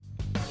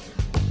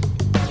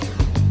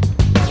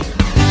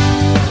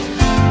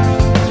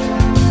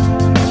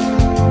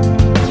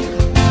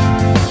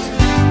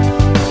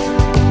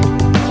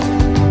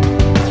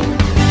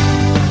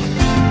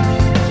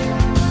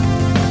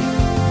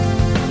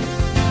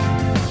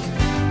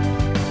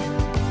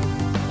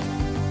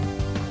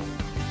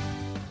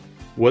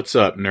What's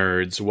up,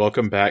 nerds?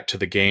 Welcome back to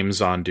the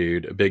Games On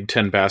Dude, a Big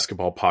Ten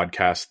basketball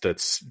podcast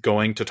that's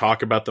going to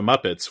talk about the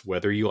Muppets,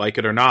 whether you like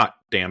it or not,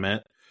 damn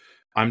it.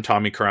 I'm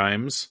Tommy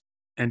Crimes.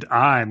 And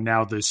I'm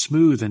now the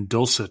smooth and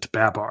dulcet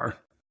Babar.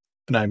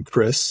 And I'm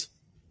Chris.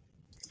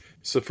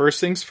 So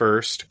first things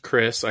first,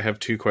 Chris, I have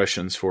two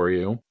questions for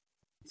you.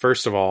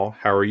 First of all,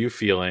 how are you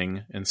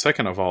feeling? And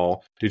second of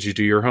all, did you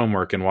do your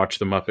homework and watch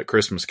the Muppet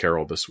Christmas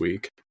Carol this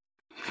week?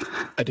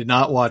 I did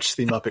not watch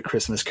the Muppet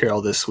Christmas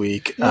Carol this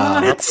week.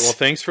 Well,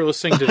 thanks for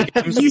listening to the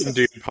Games On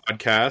Dude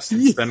podcast.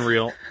 It's been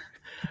real.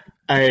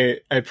 I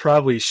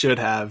probably should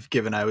have,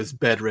 given I was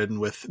bedridden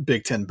with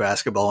Big Ten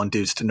basketball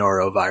induced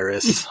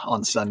norovirus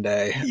on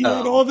Sunday. You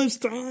had all this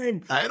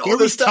time. I had all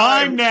this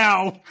time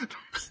now.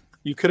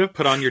 You could have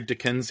put on your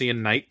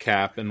Dickensian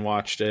nightcap and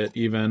watched it,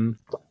 even.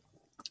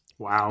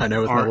 Wow. I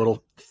know, with my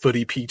little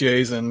footy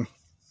PJs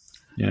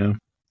and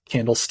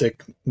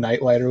candlestick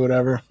nightlight or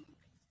whatever.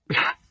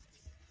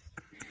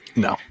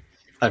 No,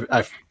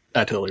 I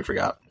totally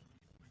forgot.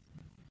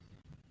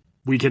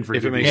 We can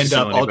forgive you. And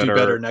I'll do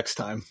better next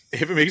time.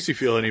 If it makes you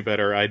feel any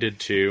better, I did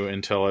too,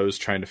 until I was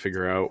trying to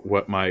figure out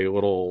what my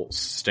little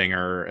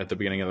stinger at the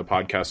beginning of the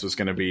podcast was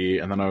going to be.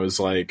 And then I was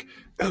like,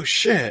 oh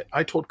shit,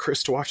 I told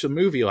Chris to watch the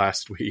movie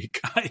last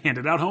week. I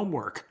handed out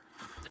homework.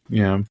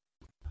 Yeah.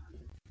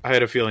 I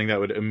had a feeling that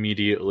would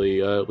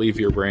immediately leave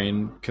your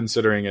brain,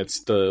 considering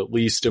it's the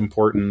least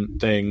important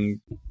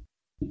thing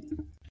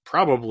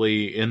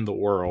probably in the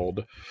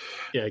world.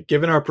 Yeah,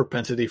 given our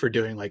propensity for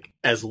doing like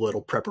as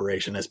little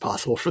preparation as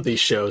possible for these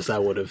shows,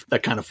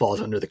 that kind of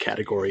falls under the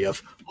category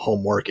of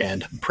homework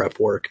and prep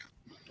work.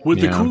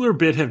 Would the cooler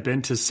bit have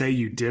been to say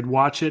you did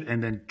watch it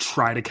and then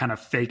try to kind of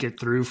fake it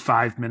through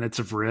 5 minutes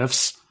of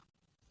riffs?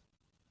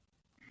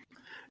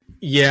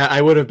 Yeah,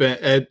 I would have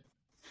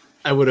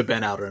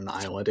been out on an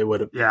island. It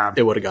would have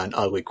gotten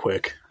ugly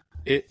quick.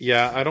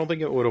 I don't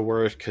think it would have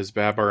worked because,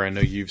 Babar, I know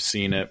you've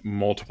seen it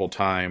multiple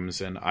times,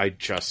 and I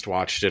just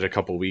watched it a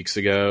couple weeks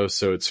ago,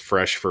 so it's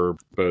fresh for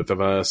both of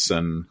us.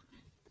 And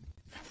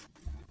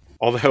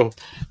although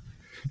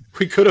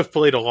we could have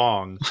played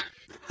along,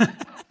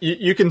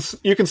 you can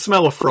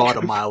smell a fraud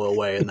a mile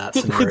away in that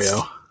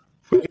scenario.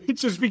 It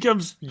just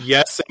becomes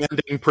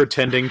yes-anding,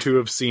 pretending to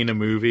have seen a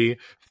movie.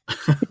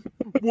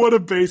 What a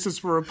basis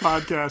for a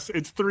podcast.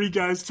 It's three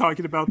guys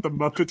talking about the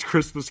Muppets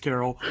Christmas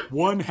Carol.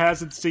 One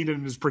hasn't seen it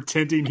and is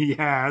pretending he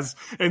has,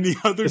 and the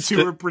other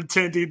two are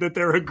pretending that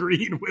they're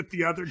agreeing with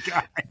the other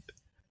guy.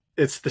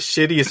 It's the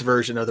shittiest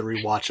version of the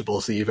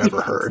rewatchables that you've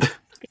ever heard.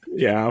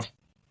 Yeah.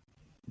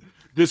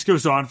 This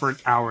goes on for an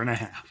hour and a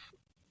half.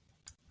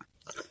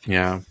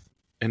 Yeah.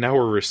 And now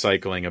we're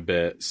recycling a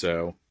bit,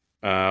 so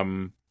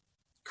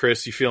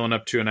Chris, you feeling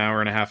up to an hour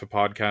and a half of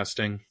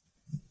podcasting?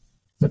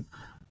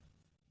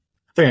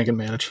 I think I can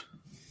manage.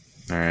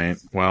 All right.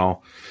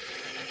 Well,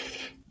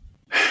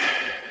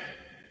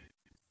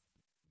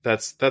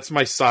 that's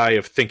my sigh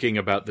of thinking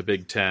about the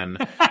Big Ten.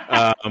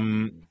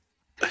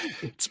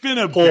 It's been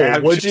a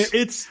bad.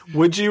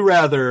 Would you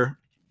rather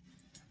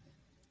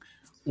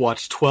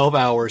watch 12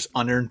 hours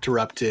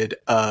uninterrupted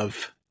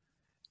of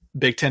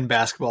Big Ten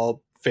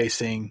basketball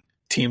facing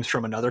teams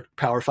from another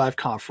Power 5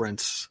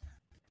 conference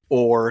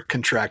or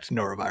contract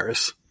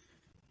norovirus?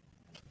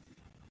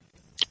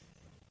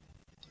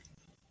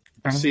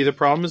 See, the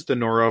problem is the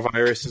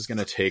norovirus is going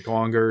to take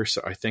longer,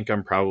 so I think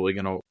I'm probably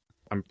going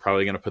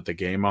to put the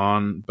game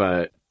on,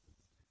 but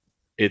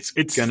it's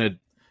going to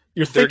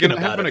they're going to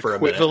have an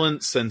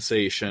equivalent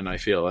sensation, I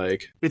feel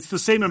like. It's the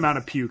same amount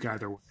of puke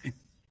either way.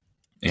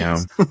 Yeah.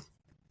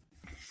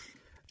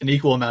 An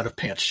equal amount of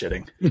pants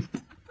shitting.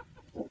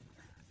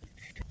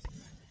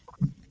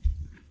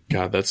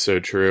 God, that's so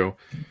true.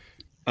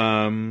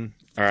 All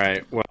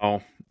right.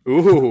 Well,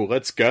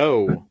 let's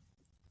go.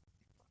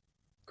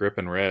 Grip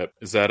and rip.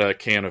 Is that a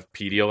can of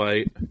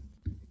Pedialyte?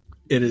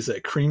 It is a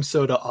cream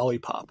soda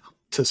Olipop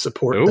to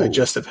support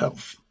digestive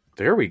health.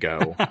 There we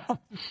go.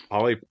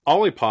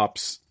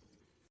 Olipops.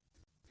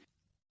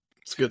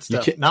 It's good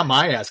stuff. Not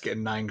my ass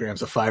getting 9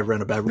 grams of fiber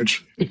in a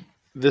beverage.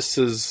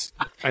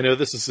 I know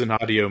this is an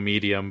audio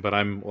medium, but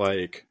I'm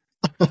like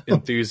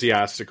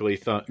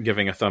enthusiastically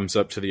giving a thumbs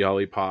up to the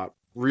Olipop.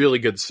 Really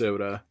good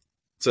soda.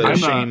 It's a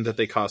shame that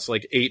they cost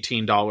like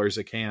 $18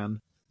 a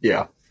can.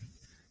 Yeah.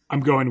 I'm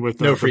going with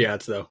no free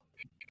ads though.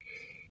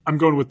 I'm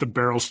going with the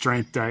barrel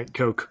strength Diet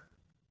Coke.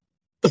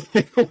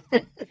 The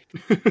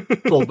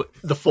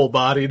full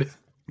bodied.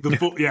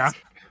 Yeah.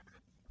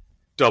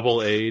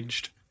 Double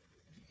aged.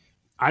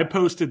 I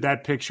posted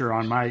that picture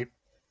on my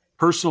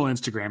personal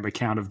Instagram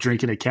account of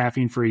drinking a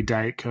caffeine free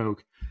Diet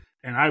Coke,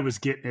 and I was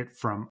getting it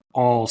from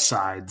all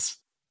sides.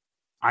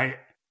 I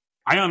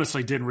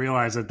honestly didn't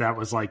realize that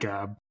was like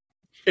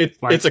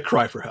it's a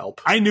cry for help.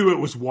 I knew it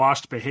was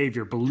washed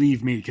behavior,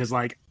 believe me, because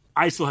like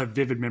I still have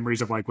vivid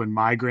memories of like when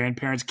my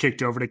grandparents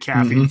kicked over to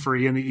caffeine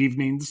free in the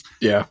evenings.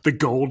 Yeah. The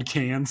gold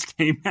cans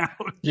came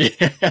out.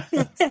 Yeah.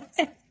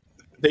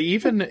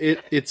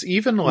 It's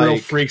even like real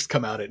freaks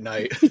come out at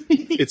night.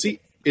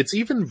 It's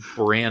even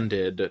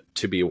branded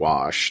to be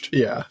washed.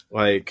 Yeah.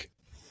 Like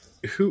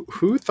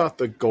who thought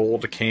the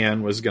gold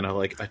can was going to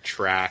like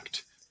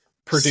attract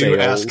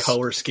Purdue-ass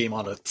color scheme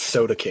on a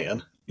soda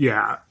can.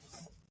 Yeah.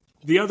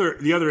 The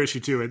other issue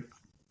too,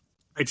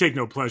 I take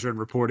no pleasure in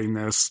reporting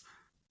this.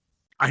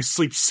 I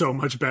sleep so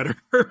much better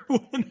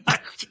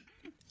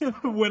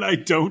when I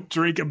don't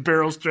drink a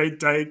barrel straight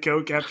Diet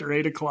Coke after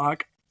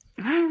 8:00.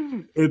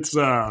 It's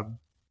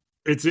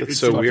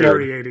so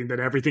infuriating that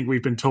everything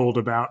we've been told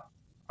about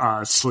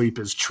sleep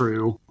is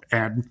true,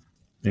 and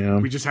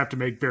we just have to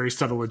make very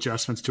subtle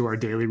adjustments to our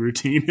daily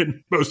routine,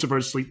 and most of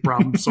our sleep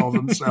problems solve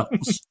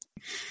themselves.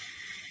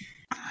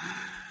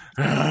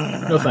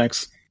 No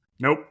thanks.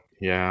 Nope.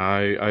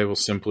 Yeah, I will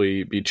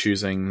simply be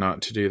choosing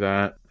not to do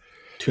that.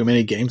 Too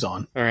many games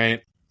on. All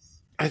right.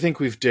 I think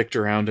we've dicked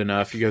around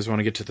enough. You guys want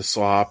to get to the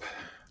slop?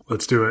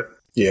 Let's do it.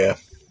 Yeah.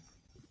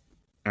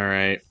 All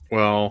right.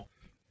 Well,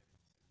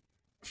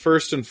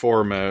 first and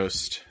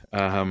foremost,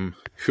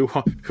 who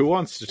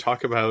wants to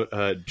talk about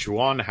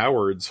Juwan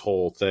Howard's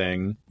whole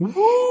thing?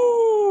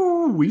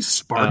 Woo! We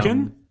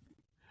sparking?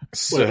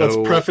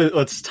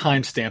 Let's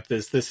timestamp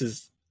this. This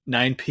is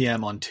 9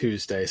 p.m. on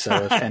Tuesday, so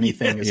if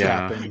anything has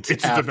happened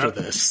after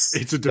this,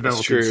 it's a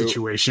developing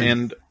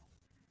situation.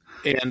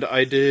 And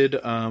I did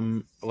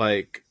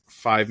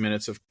 5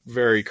 minutes of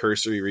very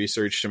cursory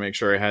research to make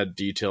sure I had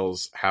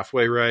details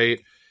halfway right,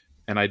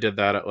 and I did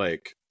that at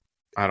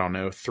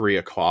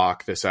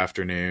 3:00 this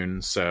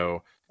afternoon.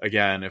 So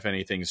again, if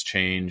anything's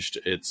changed,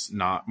 it's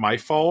not my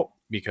fault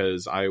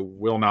because I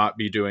will not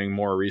be doing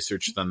more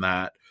research than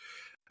that.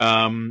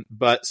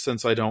 But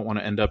since I don't want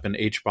to end up in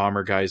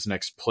H-Bomber Guy's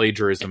next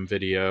plagiarism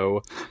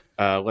video,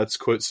 let's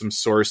quote some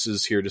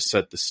sources here to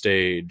set the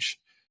stage.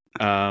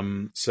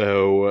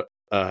 So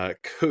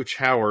Coach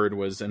Howard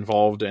was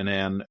involved in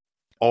an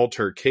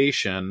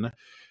altercation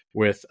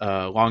with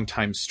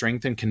longtime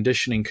strength and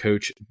conditioning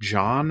coach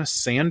John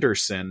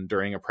Sanderson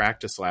during a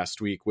practice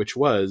last week, which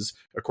was,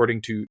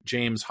 according to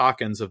James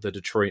Hawkins of the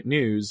Detroit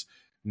News,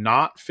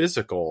 not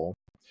physical.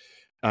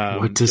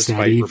 What does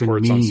that even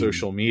reports mean? On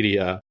social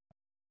media.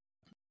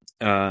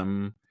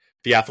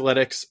 The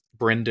Athletic's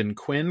Brendan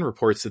Quinn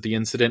reports that the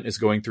incident is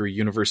going through a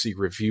university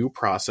review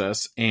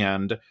process,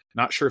 and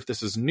not sure if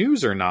this is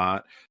news or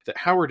not, that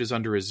Howard is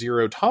under a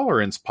zero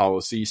tolerance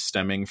policy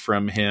stemming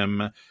from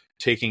him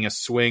taking a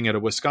swing at a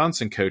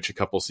Wisconsin coach a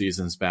couple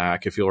seasons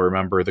back, if you'll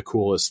remember the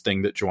coolest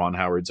thing that Juwan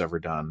Howard's ever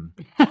done.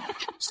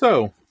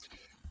 So,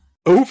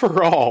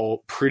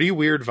 overall, pretty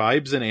weird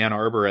vibes in Ann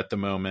Arbor at the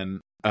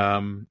moment.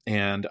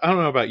 And I don't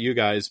know about you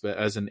guys, but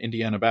as an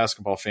Indiana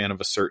basketball fan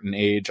of a certain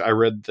age, I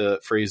read the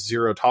phrase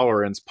zero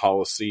tolerance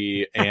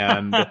policy,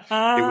 and it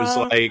was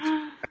like,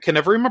 I can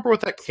never remember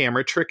what that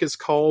camera trick is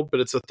called,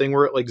 but it's a thing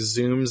where it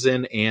zooms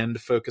in and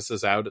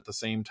focuses out at the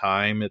same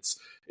time. It's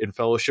in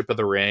Fellowship of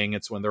the Ring.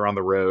 It's when they're on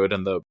the road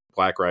and the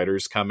Black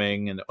Rider's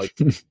coming, and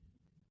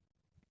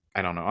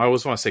I don't know. I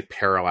always want to say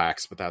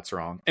parallax, but that's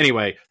wrong.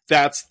 Anyway,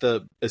 that's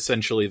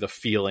essentially the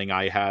feeling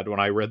I had when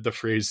I read the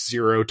phrase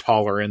zero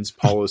tolerance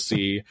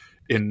policy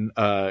in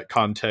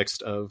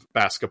context of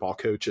basketball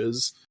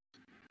coaches.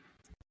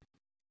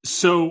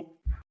 So,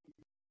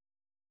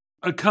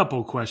 a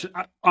couple questions.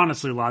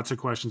 Honestly, lots of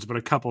questions, but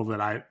a couple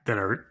that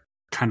are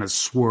kind of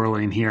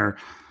swirling here.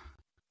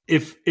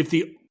 If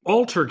the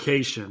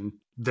altercation,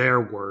 their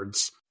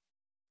words,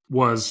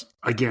 was,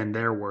 again,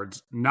 their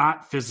words,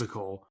 not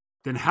physical,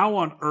 then how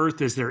on earth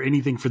is there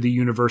anything for the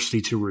university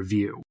to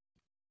review?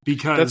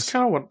 Because that's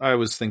kind of what I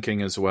was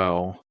thinking as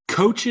well.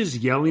 Coaches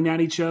yelling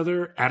at each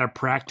other at a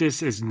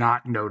practice is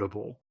not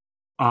notable.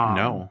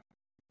 No.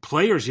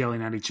 Players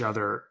yelling at each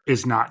other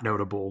is not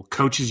notable.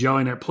 Coaches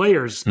yelling at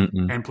players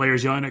and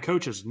players yelling at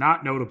coaches,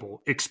 not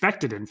notable.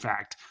 Expected, in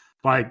fact.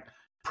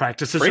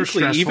 Practices are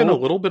stressful. Even a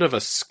little bit of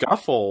a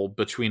scuffle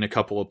between a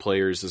couple of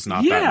players is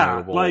not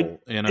that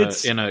notable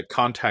in a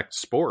contact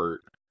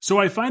sport. So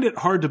I find it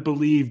hard to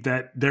believe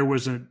that there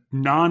was a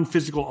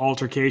non-physical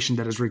altercation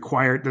that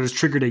has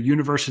triggered a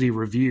university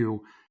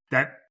review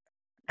that,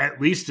 at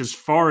least as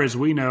far as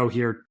we know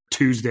here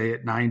Tuesday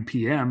at 9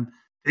 p.m.,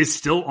 is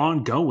still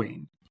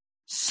ongoing.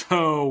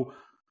 So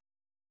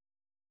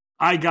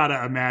I got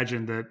to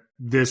imagine that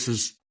this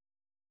is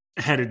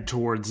headed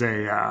towards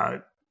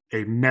a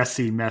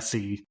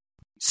messy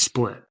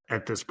split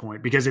at this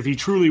point. Because if he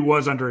truly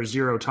was under a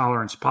zero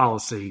tolerance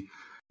policy,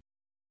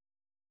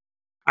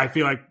 I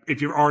feel like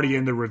if you're already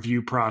in the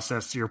review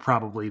process, you're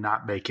probably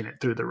not making it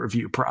through the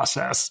review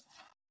process.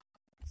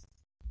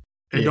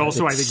 And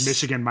also, I think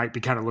Michigan might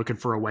be kind of looking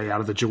for a way out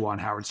of the Juwan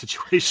Howard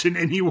situation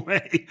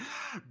anyway.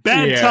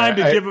 Bad time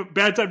to give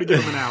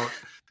him an out.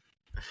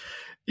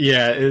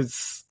 Yeah,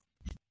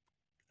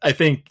 I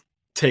think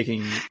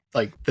taking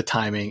the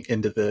timing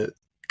into the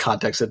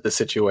context of the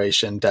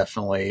situation,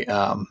 definitely.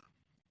 I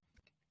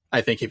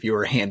think if you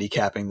were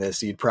handicapping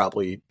this, you'd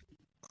probably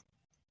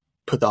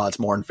put the odds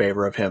more in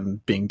favor of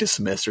him being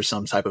dismissed or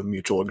some type of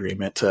mutual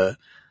agreement to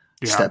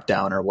step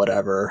down or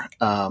whatever.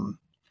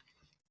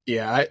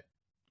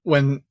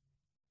 When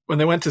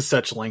they went to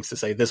such lengths to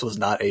say this was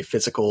not a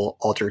physical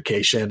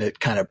altercation, it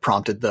kind of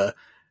prompted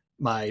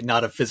my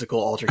not a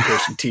physical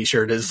altercation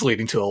t-shirt is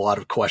leading to a lot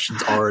of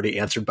questions already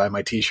answered by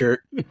my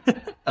t-shirt.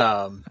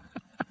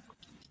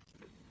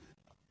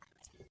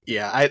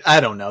 Yeah,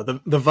 I don't know. The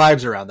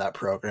vibes around that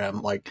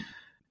program, like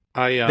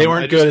they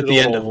weren't I good at did the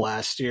a end of little-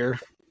 last year.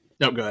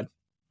 No, good.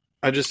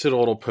 I just did a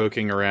little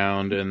poking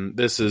around, and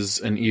this is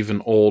an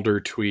even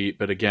older tweet,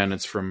 but again,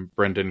 it's from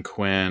Brendan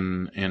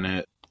Quinn, and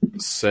it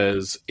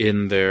says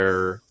in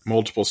there,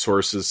 multiple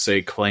sources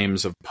say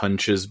claims of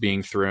punches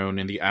being thrown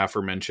in the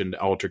aforementioned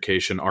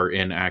altercation are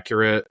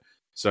inaccurate.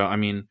 So, I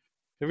mean,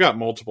 they've got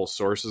multiple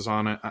sources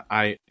on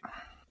it.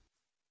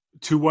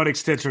 To what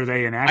extent are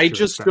they inaccurate? I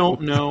just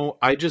don't know.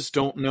 I just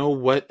don't know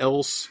what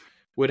else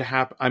would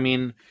happen. I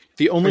mean,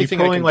 the only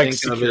thing I can like think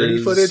security of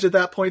is footage at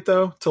that point,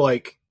 though, to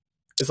like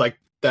is like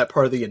that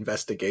part of the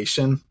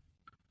investigation.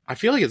 I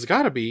feel like it's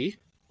got to be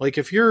like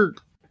if you're.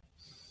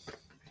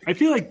 I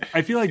feel like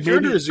if you're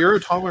under a zero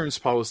tolerance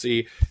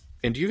policy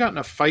and you got in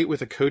a fight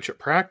with a coach at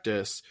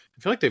practice,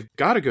 I feel like they've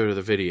got to go to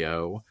the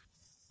video,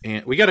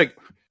 and we got to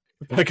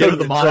Go to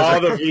the draw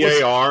monitor.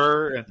 the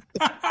VAR.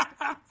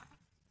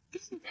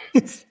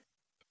 And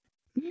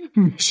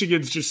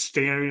Michigan's just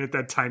staring at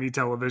that tiny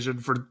television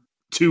for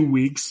 2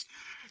 weeks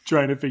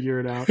trying to figure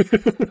it out.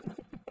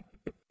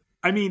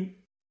 I mean,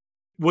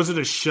 was it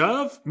a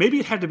shove?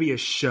 Maybe it had to be a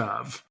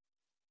shove.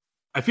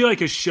 I feel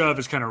like a shove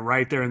is kind of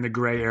right there in the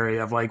gray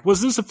area of like, was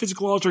this a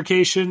physical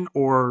altercation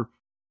or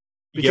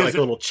Yeah, like a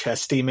little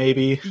chesty,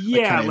 maybe.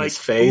 Yeah, like, in his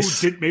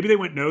face. Maybe they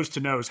went nose to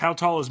nose. How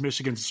tall is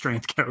Michigan's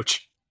strength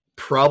coach?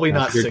 Probably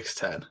not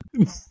 6'10".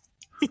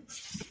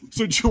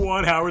 So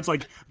Juwan Howard's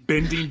like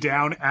bending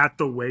down at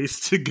the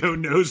waist to go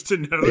nose to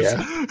nose.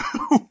 Yeah.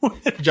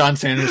 John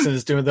Sanderson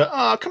is doing the,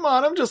 oh, come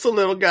on, I'm just a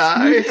little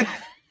guy.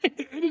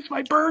 It is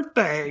my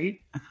birthday.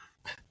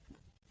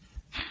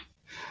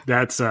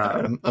 That's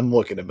I'm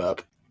looking him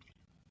up.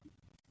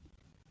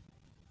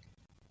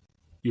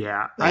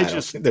 Yeah,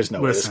 there's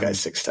no way this guy's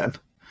 6'10".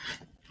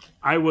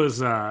 I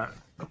was I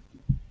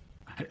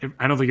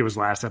don't think it was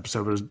last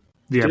episode, but it was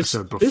the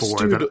episode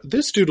before.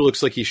 This dude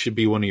looks like he should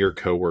be one of your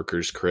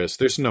coworkers, Chris.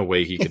 There's no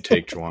way he could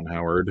take Juwan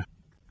Howard.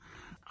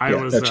 I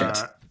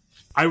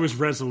was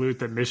resolute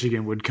that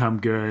Michigan would come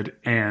good,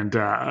 and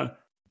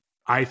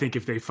I think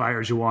if they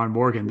fire Juwan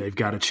Morgan, they've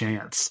got a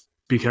chance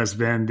because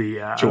then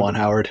Juwan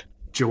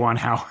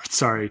Howard,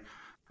 sorry,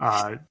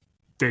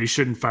 they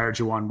shouldn't fire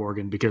Juwan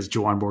Morgan because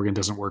Juwan Morgan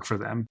doesn't work for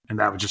them, and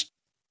that would just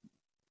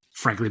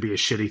frankly be a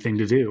shitty thing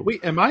to do.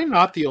 Wait, am I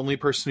not the only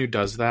person who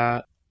does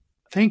that?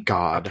 Thank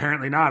God.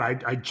 Apparently not.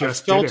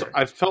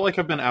 I felt like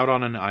I've been out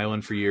on an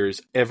island for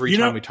years. Every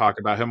time we talk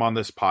about him on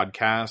this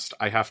podcast,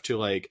 I have to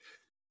like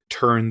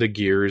turn the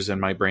gears in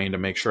my brain to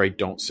make sure I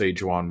don't say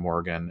Juwan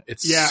Morgan.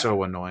 It's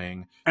so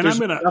annoying. And there's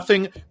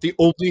nothing. The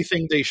only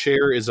thing they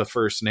share is a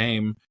first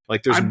name.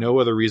 Like there's no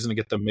other reason to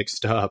get them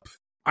mixed up.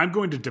 I'm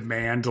going to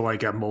demand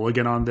like a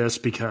mulligan on this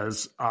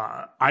because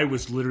I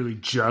was literally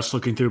just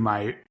looking through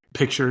my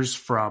pictures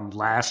from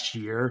last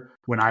year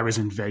when I was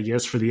in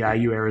Vegas for the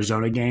IU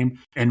Arizona game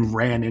and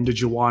ran into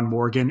Juwan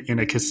Morgan in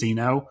a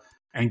casino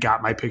and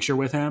got my picture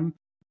with him.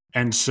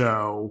 And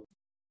so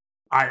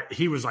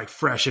he was like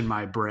fresh in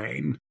my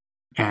brain,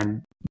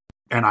 and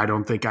I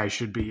don't think I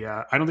should be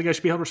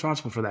held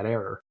responsible for that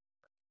error.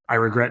 I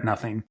regret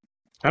nothing.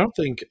 I don't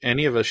think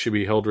any of us should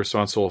be held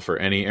responsible for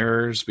any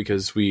errors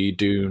because we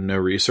do no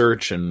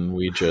research and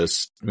we're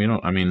just turning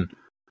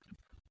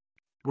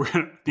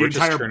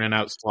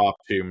out slop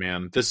too,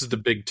 man. This is the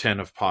Big Ten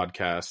of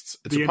podcasts.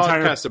 It's a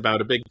podcast about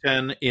a Big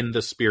Ten in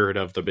the spirit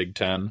of the Big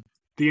Ten.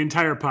 The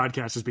entire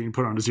podcast is being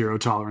put on a zero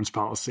tolerance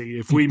policy.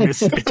 If we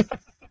miss it,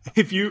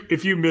 if you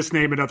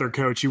misname another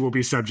coach, you will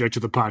be subject to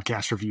the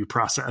podcast review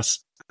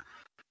process.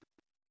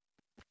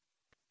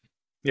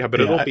 Yeah,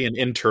 but it'll be an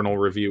internal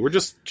review. We're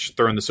just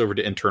throwing this over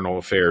to internal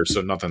affairs,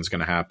 so nothing's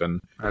going to happen.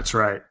 That's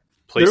right.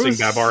 Placing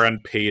Babar on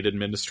paid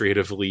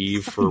administrative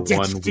leave for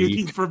 1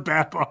 week. For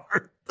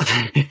Babar.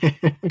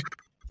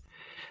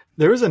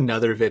 There was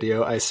another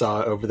video I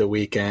saw over the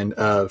weekend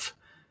of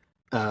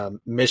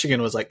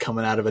Michigan was like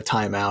coming out of a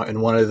timeout,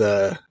 and one of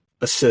the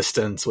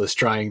assistants was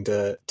trying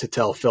to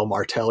tell Phil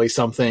Martelli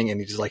something, and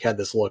he just like had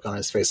this look on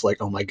his face like,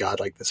 oh my God,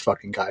 like this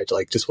fucking guy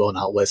like just will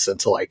not listen.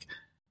 To like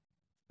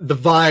the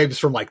vibes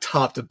from like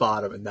top to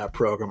bottom in that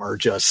program are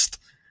just,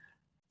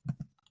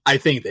 I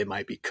think they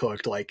might be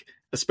cooked, like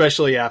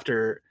especially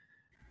after,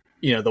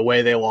 the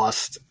way they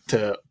lost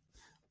to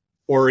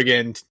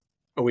Oregon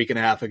a week and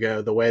a half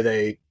ago, the way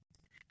they,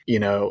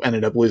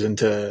 ended up losing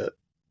to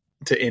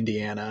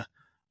Indiana.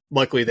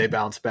 Luckily they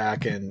bounced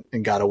back and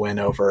got a win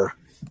over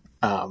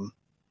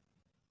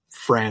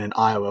Fran in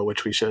Iowa,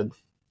 which we should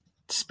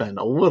spend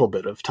a little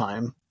bit of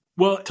time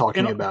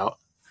talking about.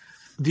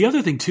 The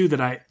other thing too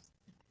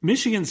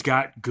Michigan's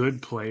got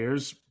good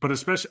players, but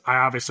especially I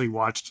obviously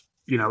watched,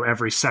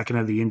 every second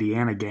of the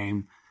Indiana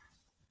game.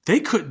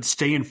 They couldn't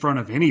stay in front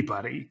of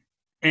anybody.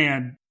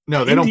 And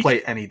no, they don't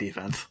play any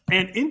defense.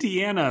 And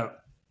Indiana,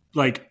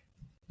 like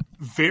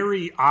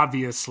very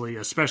obviously,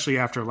 especially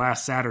after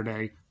last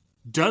Saturday,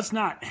 does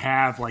not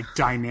have like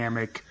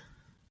dynamic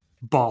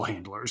ball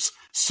handlers.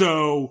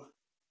 So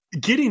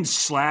getting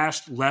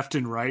slashed left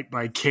and right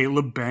by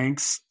Caleb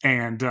Banks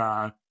and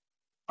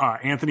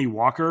Anthony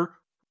Walker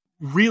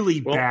really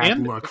bad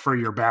look for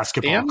your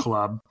basketball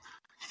club.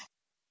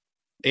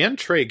 And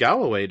Trey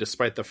Galloway,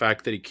 despite the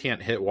fact that he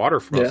can't hit water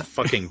from a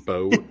fucking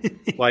boat,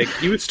 like,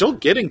 he was still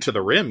getting to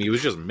the rim. He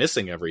was just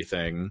missing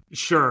everything.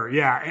 Sure,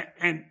 yeah.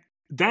 And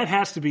that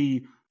has to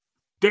be...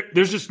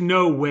 There's just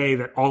no way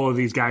that all of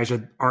these guys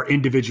are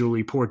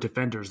individually poor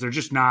defenders. They're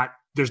just not...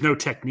 There's no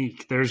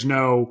technique. There's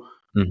no...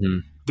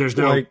 There's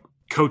no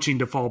coaching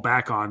to fall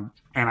back on.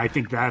 And I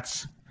think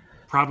that's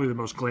probably the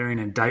most glaring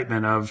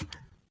indictment of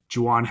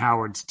Juwan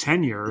Howard's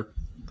tenure,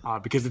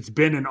 because it's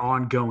been an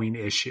ongoing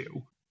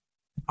issue.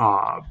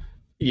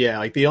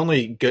 Like the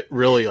only good,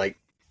 really like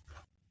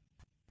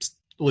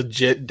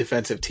legit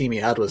defensive team he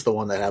had was the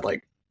one that had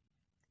like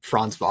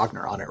Franz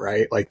Wagner on it,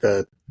 right? Like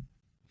the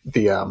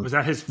was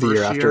that his first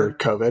year after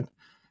COVID?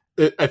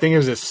 I think it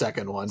was his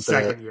second one.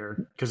 Second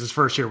year, because his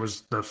first year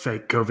was the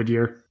fake COVID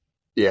year.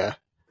 Yeah.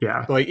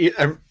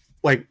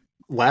 Like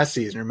last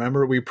season,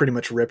 remember we pretty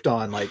much ripped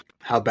on like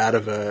how bad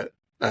of a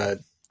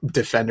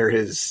defender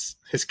his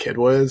kid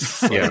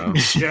was. Yeah.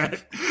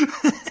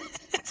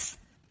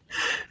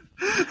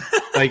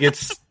 Like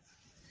it's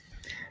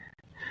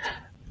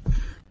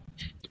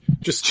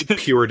just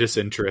pure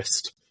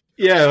disinterest.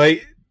 Yeah,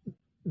 like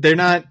they're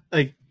not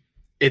like,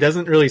 it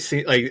doesn't really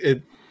seem like,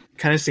 it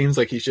kind of seems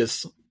like he's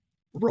just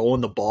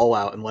rolling the ball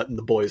out and letting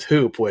the boys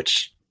hoop,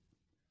 which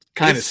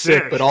kind of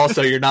sick, but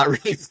also you're not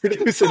really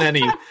producing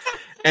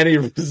any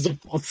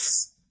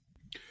results.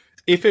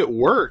 If it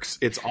works,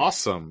 it's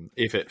awesome.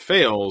 If it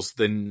fails,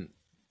 then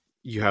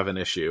you have an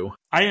issue.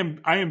 I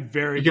am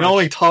very... You can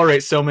only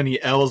tolerate so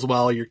many L's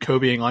while you're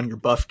Kobeing on your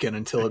buffkin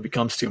until it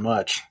becomes too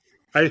much.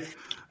 I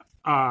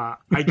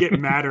get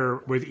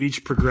madder with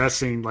each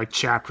progressing like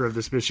chapter of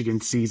this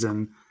Michigan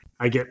season.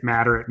 I get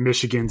madder at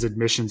Michigan's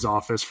admissions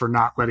office for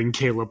not letting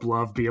Caleb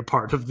Love be a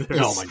part of this.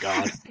 Oh my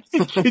God.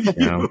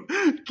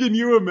 Can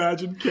you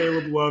imagine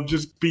Caleb Love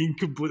just being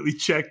completely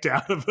checked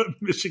out of a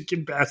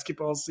Michigan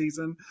basketball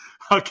season,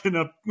 hucking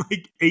up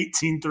like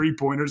 18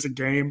 3-pointers a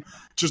game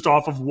just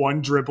off of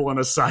one dribble and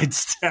a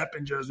sidestep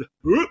and just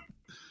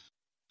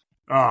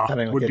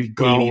having like would be 89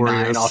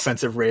 glorious.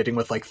 Offensive rating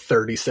with like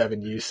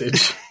 37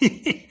 usage.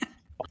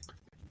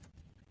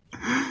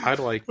 I'd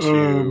like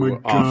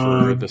to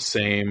offer the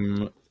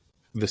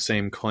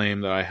same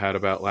claim that I had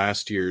about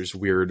last year's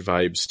Weird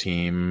Vibes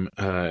team,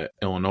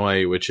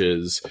 Illinois, which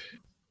is,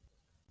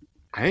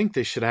 I think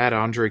they should add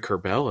Andre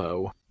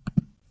Curbelo.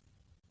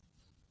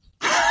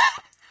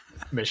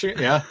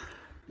 Michigan, yeah.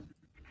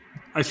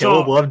 I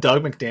Caleb Love,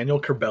 Doug McDaniel,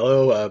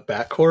 Curbelo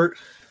backcourt.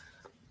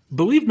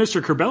 Believe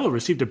Mr. Curbelo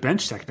received a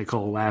bench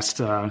technical last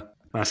couple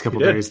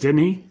of days, didn't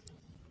he?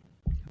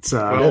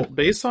 Well,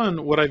 based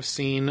on what I've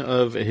seen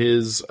of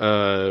his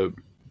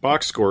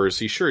box scores,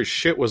 he sure as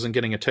shit wasn't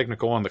getting a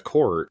technical on the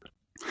court.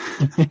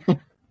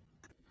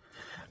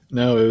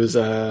 No, it was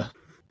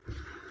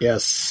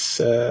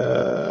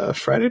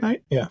Friday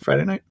night. Yeah,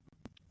 Friday night.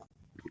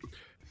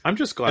 I'm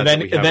just glad.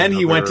 And then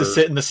he went to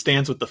sit in the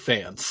stands with the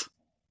fans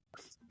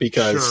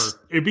because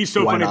it'd be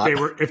so funny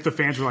if the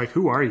fans were like,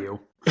 "Who are you?"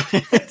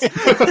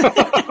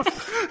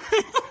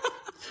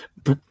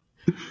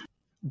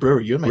 Bro,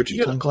 you in my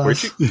econ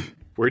class?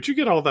 Where'd you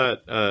get all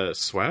that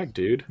swag,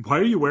 dude? Why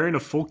are you wearing a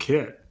full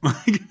kit?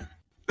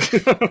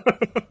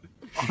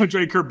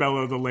 Andre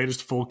Curbelo, the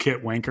latest full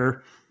kit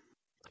wanker.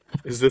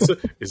 Is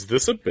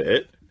this a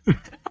bit?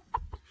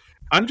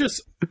 I'm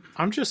just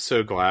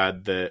so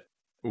glad that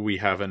we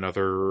have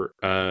another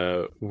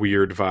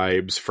Weird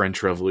Vibes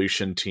French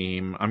Revolution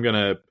team. I'm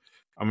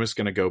just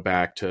gonna go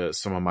back to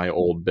some of my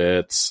old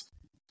bits.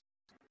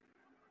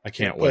 I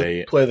can't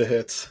wait. Play the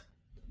hits.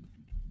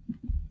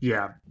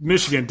 Yeah,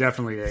 Michigan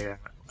definitely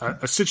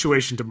a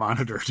situation to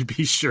monitor, to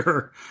be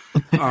sure.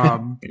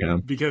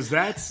 Because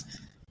that's,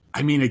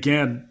 I mean,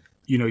 again,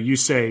 you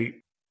say,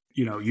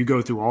 you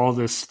go through all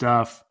this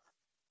stuff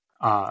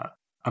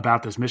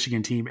about this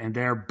Michigan team, and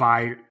they're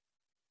by,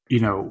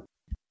 an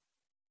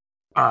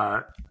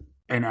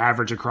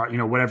average across,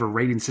 whatever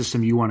rating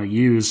system you want to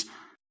use,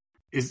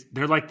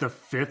 they're like the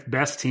 5th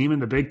best team in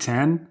the Big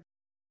Ten.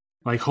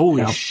 Like,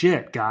 holy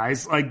shit,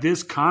 guys! Like,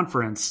 this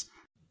conference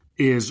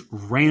is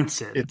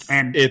rancid,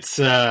 it's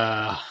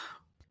a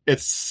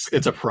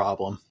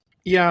problem.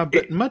 Yeah,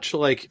 but much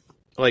like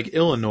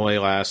Illinois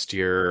last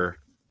year,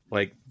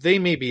 like, they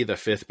may be the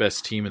 5th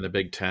best team in the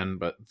Big Ten,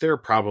 but they're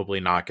probably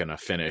not going to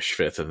finish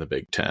 5th in the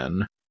Big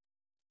Ten.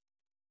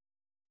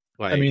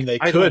 Like, I mean, they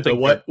could,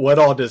 but what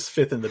all does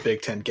 5th in the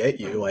Big Ten get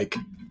you? Like,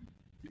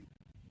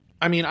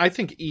 I mean, I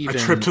think even a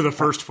trip to the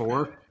first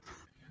 4.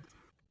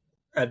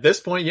 At this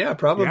point, yeah,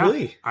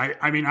 probably. Yeah.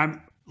 I mean,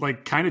 I'm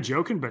like kind of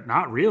joking, but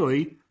not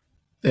really.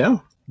 Yeah.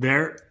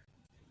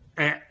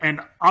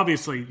 And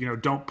obviously,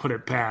 don't put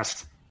it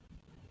past,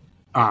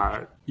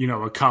 a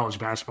college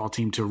basketball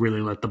team to really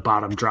let the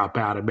bottom drop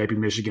out, and maybe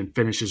Michigan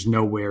finishes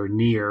nowhere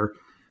near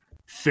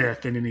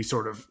 5th in any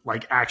sort of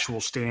like actual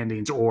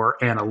standings or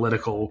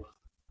analytical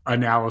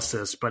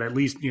analysis. But at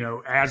least,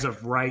 as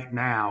of right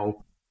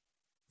now,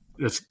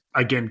 it's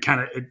again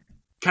it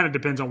kind of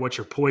depends on what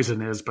your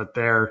poison is, but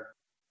they're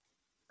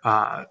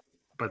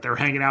but they're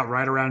hanging out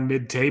right around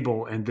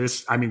mid-table. And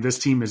this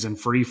team is in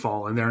free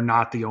fall, and they're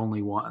not the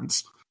only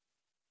ones.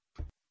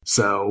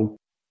 So,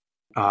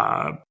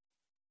 again,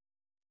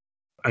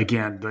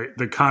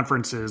 the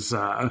conference is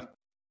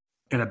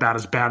in about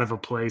as bad of a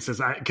place as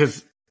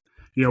because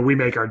we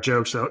make our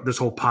jokes. So this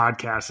whole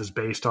podcast is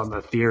based on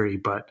the theory,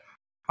 but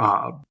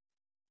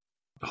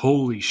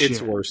holy shit,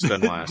 it's worse than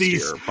last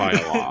year by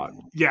a lot.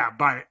 Yeah,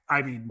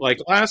 like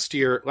last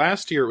year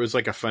it was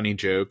like a funny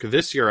joke.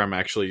 This year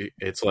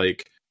it's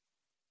like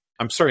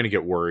I'm starting to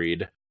get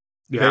worried.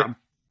 Yeah,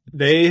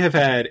 they have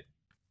had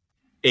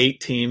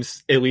at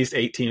least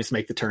 8 teams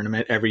make the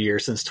tournament every year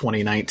since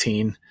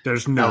 2019.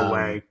 There's no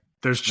way.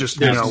 There's just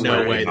no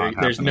way.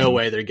 There's no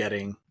way they're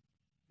getting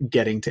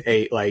to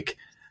 8. Like,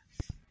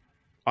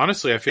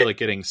 honestly, I feel like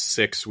getting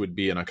 6 would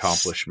be an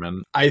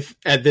accomplishment. I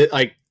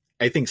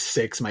think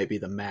 6 might be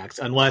the max,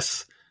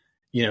 unless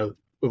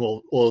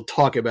we'll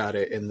talk about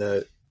it in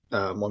the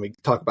when we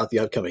talk about the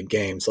upcoming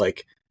games.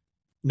 Like,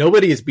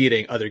 nobody is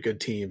beating other good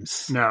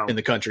teams in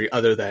the country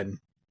other than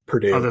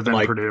Purdue.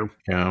 Purdue,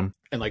 yeah,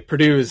 and like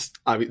Purdue is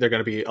they're going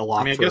to be a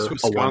lot. I guess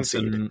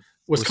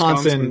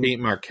Wisconsin beat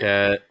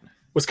Marquette.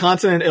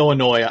 Wisconsin and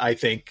Illinois, I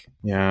think,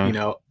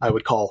 I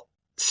would call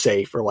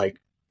safe or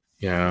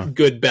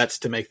good bets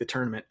to make the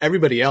tournament.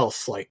 Everybody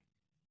else, like,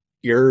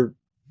 you're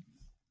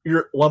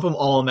lump them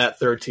all in that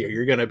third tier.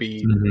 You're going to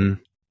be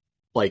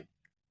like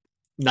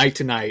night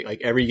to night.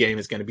 Like, every game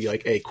is going to be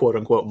like a quote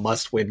unquote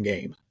must win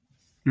game.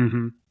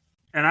 Mm-hmm.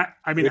 And I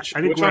think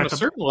which on a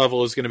certain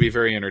level is going to be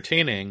very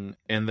entertaining,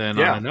 and then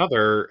on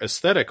another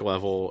aesthetic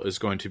level is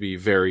going to be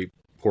very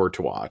poor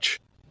to watch.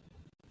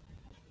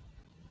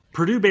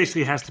 Purdue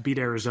basically has to beat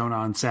Arizona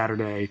on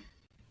Saturday,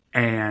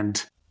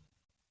 and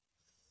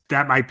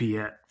that might be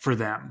it for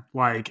them.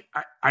 Like,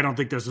 I don't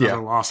think there's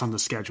another loss on the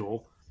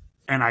schedule,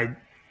 and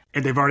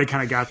they've already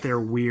kind of got their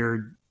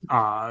weird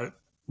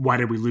why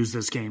did we lose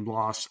this game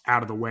loss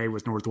out of the way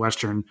with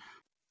Northwestern.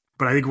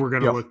 But I think we're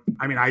going to look.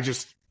 I mean,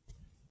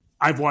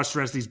 I've watched the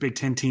rest of these Big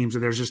Ten teams,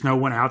 and there's just no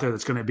one out there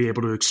that's going to be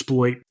able to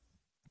exploit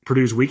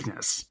Purdue's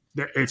weakness.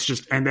 It's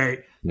just, and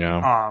and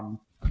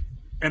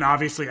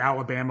obviously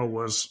Alabama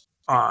was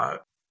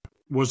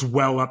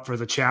well up for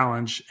the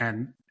challenge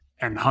and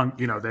hung.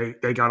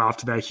 They got off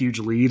to that huge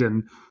lead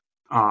and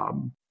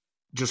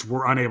just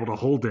were unable to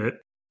hold it.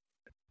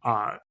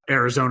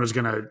 Arizona's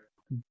gonna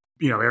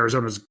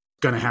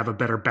have a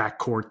better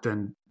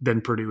backcourt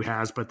than Purdue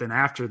has, but then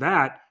after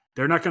that,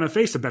 they're not going to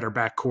face a better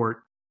backcourt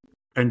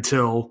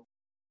until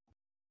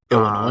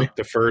Illinois,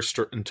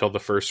 until the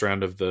first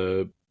round of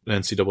the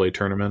NCAA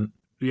tournament.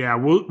 Yeah,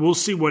 we'll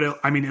see what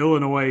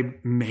Illinois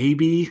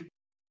maybe.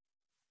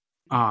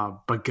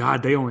 But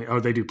God, they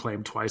do play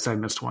them twice. I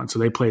missed one, so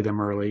they play them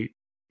early.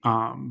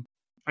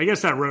 I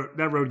guess that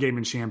road game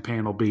in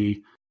Champaign will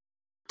be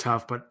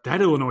tough, but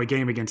that Illinois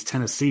game against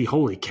Tennessee,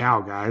 holy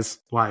cow, guys!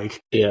 Like,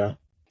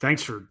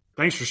 thanks for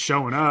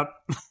showing up.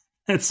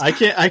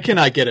 I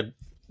cannot get a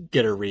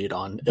read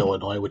on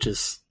Illinois, which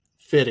is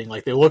fitting.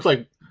 Like, they look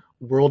like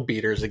world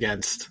beaters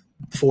against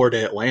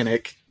Florida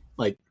Atlantic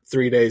like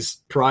 3 days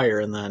prior,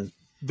 and then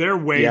they're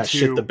way too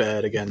shit the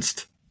bed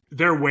against.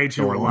 They're way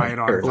too reliant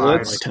on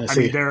vibes. I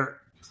mean,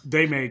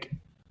 they make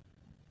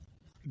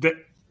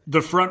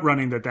the front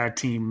running that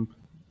team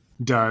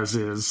does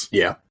is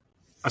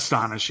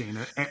astonishing.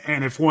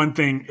 And if one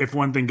thing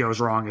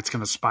goes wrong, it's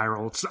going to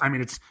spiral.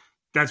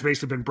 That's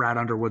basically been Brad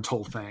Underwood's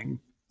whole thing.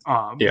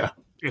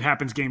 It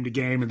happens game to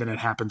game, and then it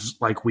happens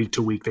like week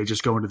to week. They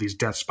just go into these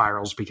death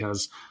spirals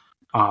because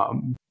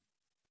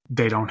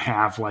they don't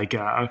have like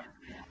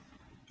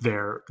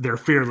their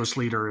fearless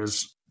leader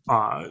is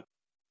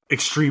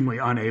extremely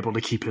unable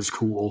to keep his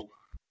cool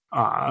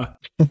and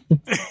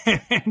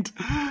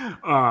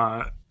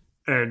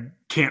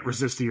can't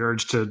resist the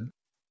urge to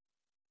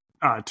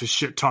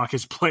shit talk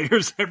his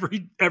players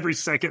every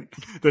second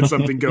that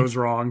something goes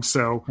wrong.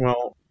 So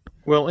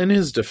well, in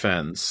his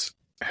defense,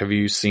 have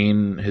you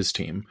seen his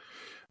team?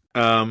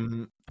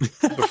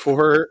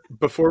 Before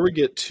we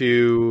get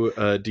too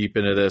deep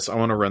into this, I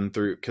want to run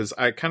through, because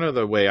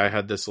the way I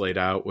had this laid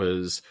out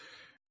was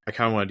I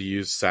kind of wanted to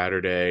use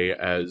Saturday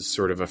as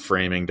sort of a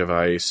framing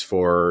device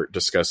for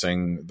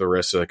discussing the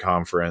rest of the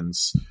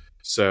conference.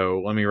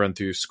 So let me run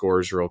through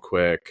scores real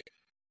quick.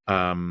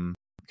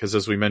 Because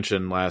as we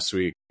mentioned last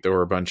week, there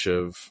were a bunch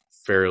of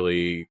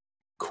fairly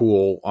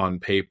cool on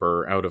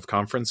paper out of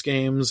conference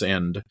games,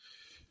 and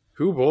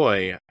oh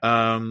boy.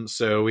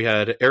 So we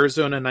had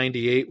Arizona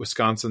 98,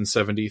 Wisconsin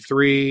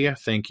 73.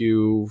 Thank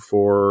you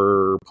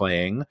for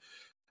playing.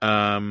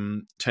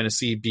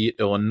 Tennessee beat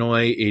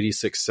Illinois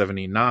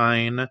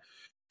 86-79.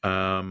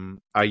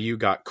 IU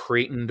got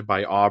Creightoned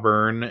by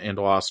Auburn and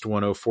lost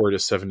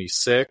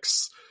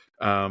 104-76.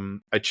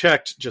 I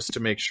checked just to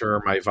make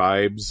sure my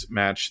vibes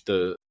matched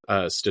the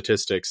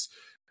statistics.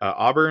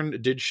 Auburn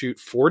did shoot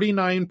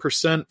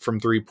 49% from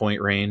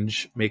 3-point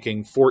range,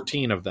 making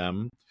 14 of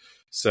them.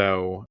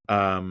 So,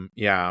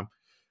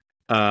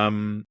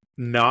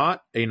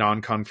 not a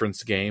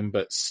non-conference game,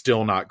 but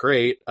still not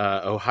great.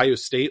 Ohio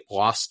State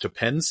lost to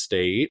Penn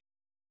State.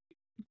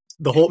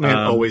 The Holt man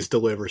always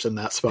delivers in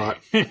that spot.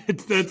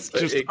 That's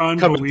just unbelievable.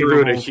 Coming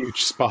through at a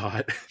huge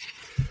spot.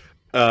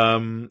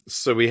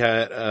 So we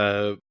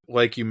had,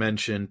 like you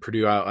mentioned,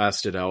 Purdue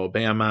outlasted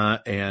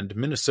Alabama, and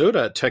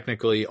Minnesota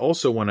technically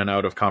also won an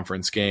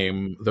out-of-conference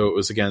game, though it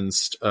was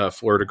against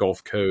Florida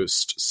Gulf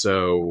Coast.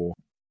 So,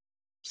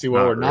 see,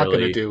 what we're not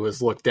going to do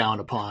is look down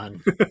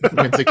upon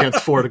wins against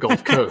Florida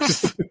Gulf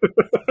Coast.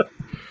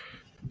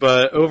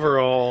 But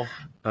overall,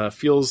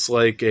 feels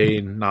like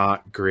a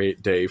not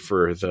great day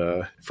for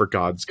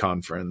God's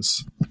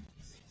Conference.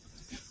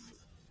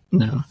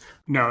 No,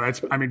 that's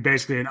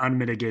basically an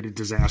unmitigated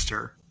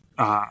disaster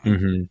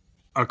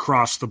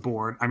across the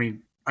board. I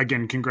mean,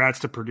 again, congrats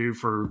to Purdue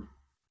for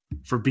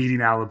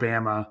beating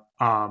Alabama.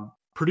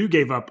 Purdue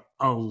gave up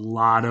a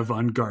lot of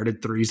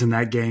unguarded threes in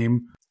that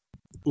game,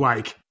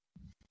 like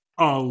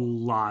a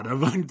lot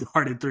of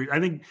unguarded threes. I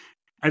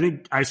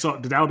think I saw,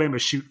 did Alabama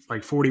shoot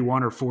like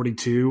 41 or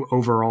 42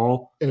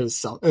 overall? It was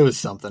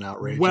something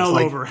outrageous. Well,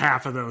 over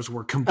half of those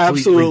were completely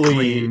absolutely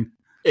clean.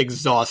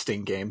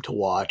 Exhausting game to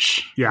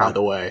watch. Yeah. By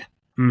the way,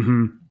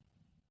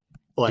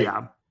 like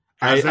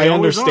I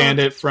understand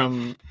it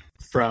from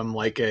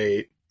like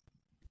a,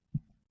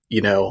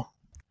 in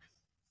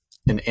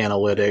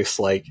analytics,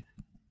 like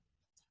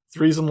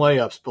threes and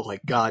layups, but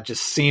like God,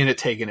 just seeing it,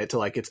 taking it to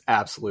like its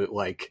absolute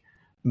like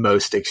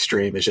most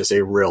extreme is just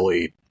a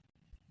really,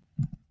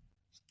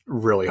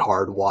 really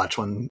hard watch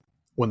when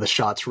the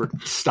shots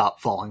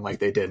stopped falling like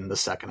they did in the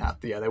second half.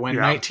 Yeah, they went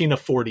 19 of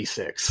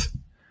 46.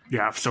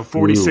 Yeah, so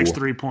 46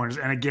 3-pointers.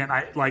 And again,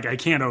 I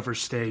can't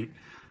overstate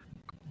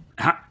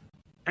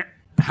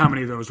how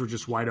many of those were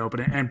just wide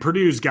open. And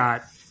Purdue's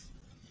got,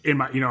 I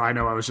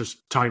know I was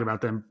just talking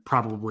about them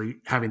probably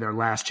having their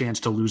last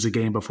chance to lose a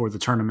game before the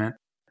tournament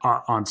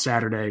on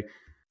Saturday,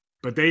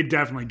 but they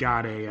definitely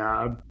got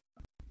a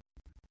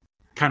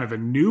kind of a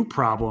new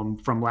problem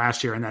from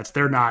last year, and that's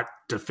they're not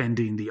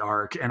defending the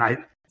arc. And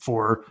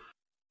for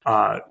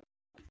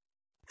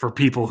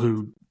people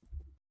who,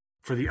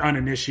 for the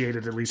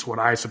uninitiated, at least what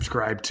I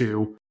subscribe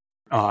to,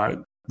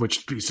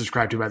 which be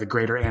subscribed to by the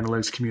greater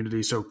analytics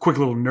community. So quick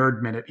little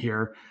nerd minute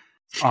here.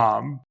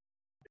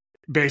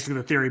 Basically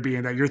the theory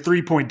being that your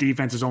 3-point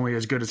defense is only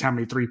as good as how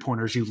many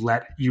 3-pointers you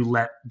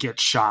let get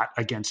shot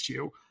against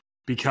you,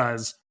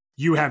 because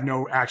you have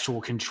no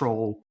actual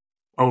control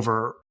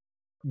over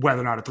whether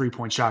or not a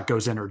 3-point shot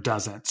goes in or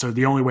doesn't. So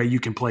the only way you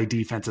can play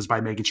defense is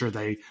by making sure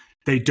they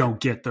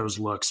don't get those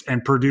looks.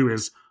 And Purdue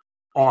is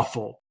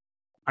awful.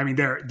 I mean,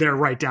 they're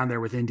right down there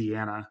with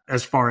Indiana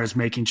as far as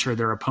making sure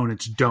their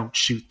opponents don't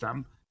shoot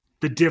them.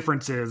 The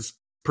difference is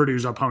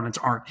Purdue's opponents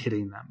aren't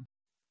hitting them.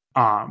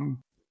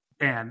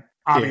 And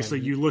obviously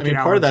you look at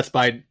part of that's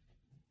by,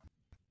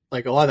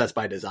 like, a lot of that's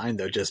by design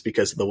though, just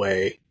because of the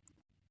way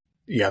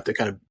you have to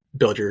kind of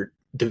build your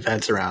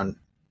defense around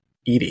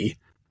Edey.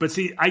 But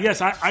see, I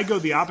guess I go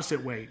the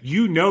opposite way.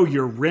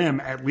 Your rim,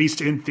 at least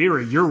in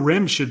theory, your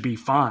rim should be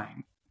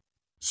fine.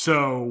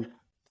 So.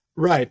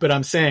 Right. But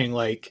I'm saying,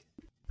 like,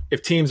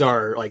 if teams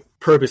are like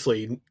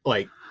purposely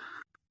like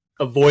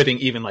avoiding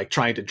even like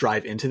trying to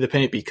drive into the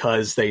paint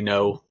because they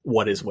know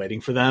what is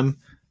waiting for them,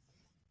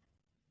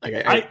 like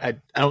I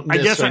don't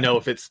necessarily know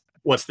if it's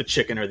what's the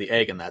chicken or the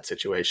egg in that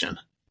situation.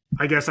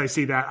 I guess I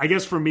see that. I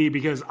guess for me,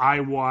 because I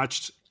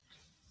watched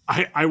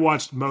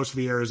most of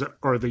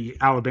the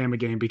Alabama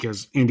game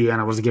because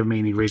Indiana wasn't giving me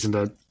any reason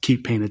to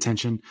keep paying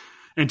attention,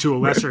 and to a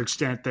lesser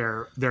extent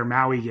their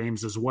Maui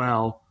games as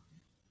well.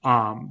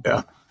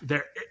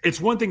 It's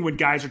one thing when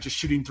guys are just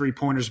shooting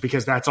 3-pointers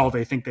because that's all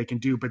they think they can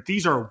do, but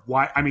these are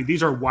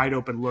wide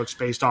open looks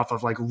based off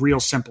of like real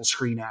simple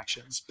screen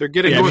actions. They're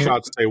getting the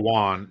shots they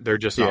want. They're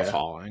just not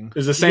falling.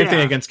 It's the same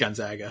thing against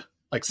Gonzaga,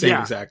 like same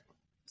exact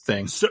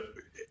thing. So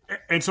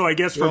I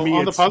guess for me,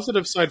 on the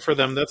positive side for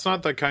them, that's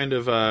not the kind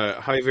of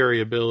high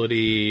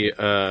variability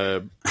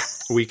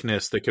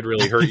weakness that could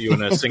really hurt you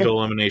in a single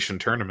elimination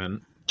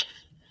tournament.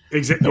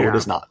 Exactly. No, it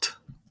is not.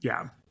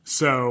 Yeah.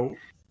 So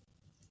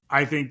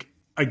I think,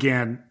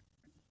 again,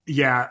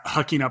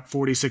 hucking up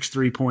 46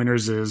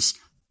 3-pointers is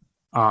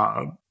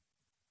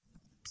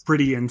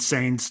pretty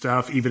insane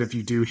stuff, even if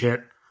you do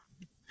hit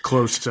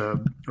close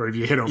to, or if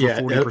you hit over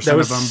 40% that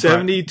was of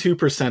them.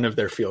 72% of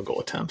their field goal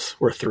attempts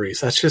were threes.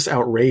 That's just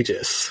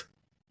outrageous.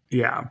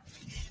 Yeah.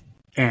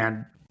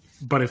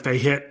 But if they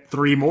hit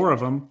 3 more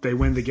of them, they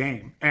win the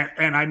game.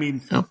 And I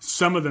mean,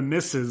 some of the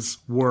misses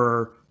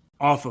were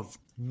off of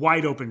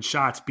wide open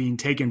shots being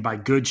taken by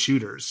good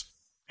shooters.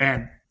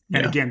 And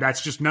again,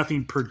 that's just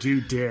nothing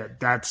Purdue did.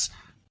 That's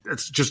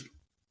just,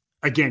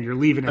 again, you're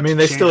leaving it. I mean,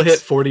 they still hit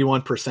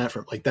 41%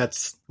 from, like,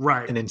 that's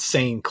right, an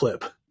insane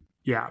clip.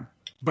 Yeah.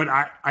 But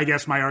I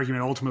guess my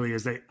argument ultimately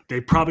is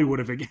they probably would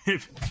have.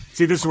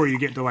 See, this is where you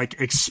get to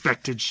like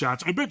expected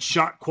shots. I bet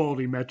shot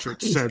quality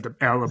metrics said that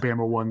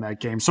Alabama won that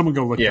game. Someone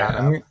go look that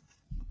up.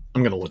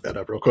 I'm going to look that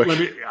up real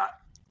quick.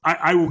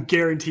 I will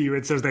guarantee you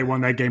it says they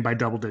won that game by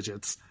double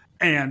digits.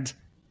 And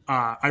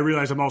I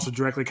realize I'm also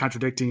directly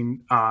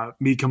contradicting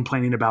me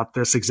complaining about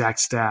this exact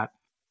stat.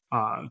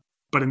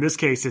 But in this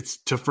case, it's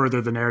to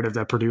further the narrative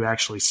that Purdue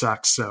actually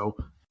sucks. So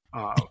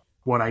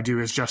what I do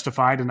is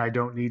justified and I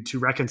don't need to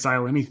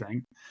reconcile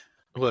anything.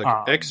 Look,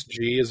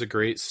 XG is a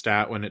great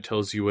stat when it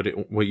tells you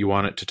what you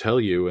want it to tell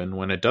you, and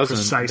when it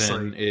doesn't,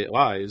 then it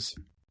lies.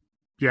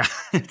 Yeah,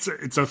 it's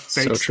a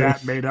fake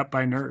stat made up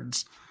by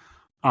nerds.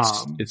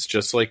 It's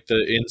just like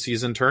the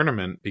in-season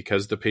tournament.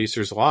 Because the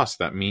Pacers lost,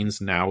 that means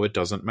now it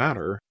doesn't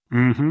matter.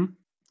 Mm-hmm.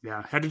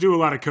 Yeah, had to do a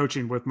lot of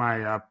coaching with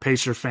my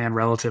Pacer fan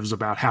relatives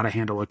about how to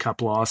handle a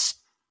cup loss.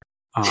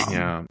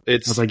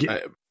 It's like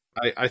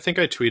I think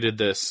I tweeted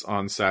this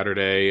on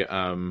Saturday,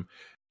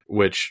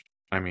 which,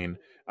 I mean,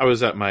 I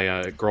was at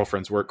my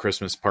girlfriend's work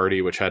Christmas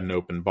party, which had an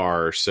open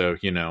bar, so,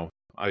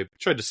 I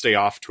tried to stay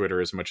off Twitter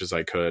as much as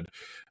I could.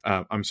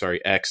 I'm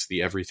sorry, X,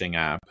 the everything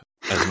app,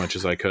 as much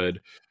as I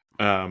could.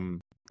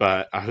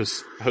 But I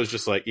was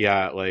just like,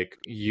 yeah, like,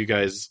 you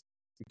guys,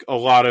 a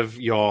lot of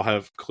y'all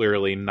have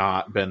clearly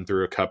not been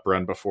through a cup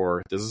run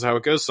before. This is how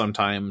it goes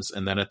sometimes.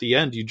 And then at the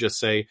end, you just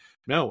say,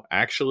 no,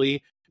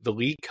 actually, the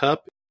League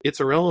Cup, it's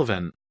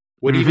irrelevant.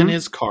 What even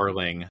is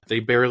Carling?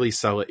 They barely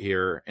sell it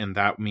here, and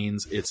that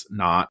means it's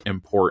not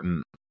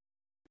important.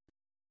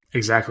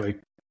 Exactly.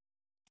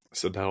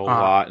 Said that a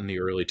lot in the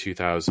early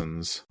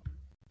 2000s.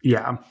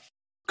 Yeah.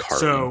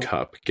 Carling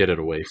Cup. Get it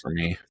away from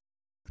me.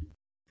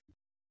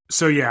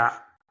 So, yeah.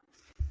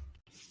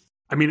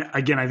 I mean,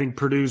 again, I think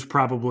Purdue's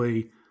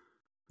probably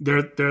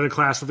they're the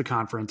class of the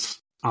conference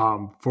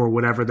for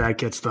whatever that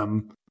gets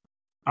them.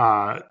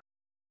 But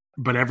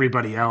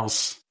everybody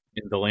else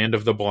in the land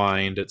of the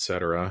blind,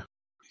 etc.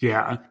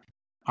 Yeah.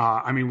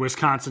 I mean,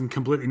 Wisconsin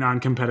completely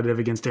non-competitive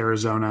against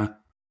Arizona.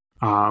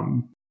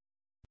 And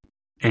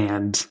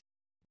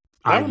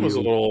that one was a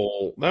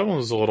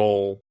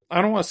little,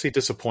 I don't want to say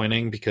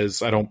disappointing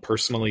because I don't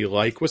personally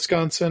like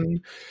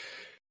Wisconsin,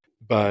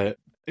 but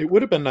it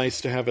would have been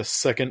nice to have a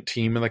second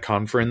team in the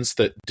conference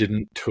that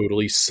didn't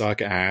totally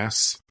suck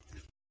ass.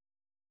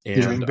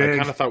 And I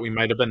kind of thought we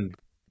might have been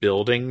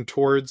building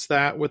towards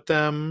that with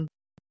them.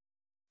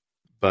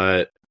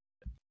 But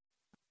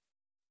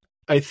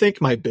I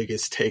think my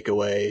biggest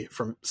takeaway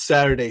from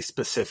Saturday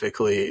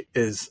specifically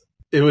is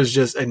it was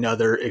just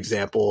another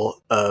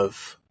example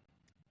of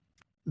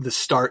the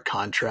stark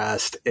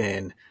contrast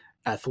in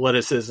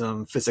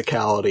athleticism,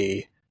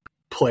 physicality,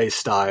 play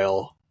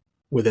style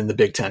within the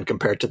Big Ten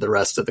compared to the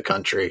rest of the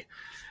country.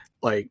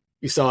 Like,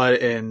 you saw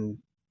it in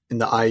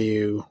the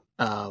IU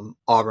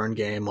Auburn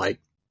game. Like,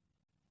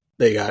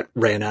 they got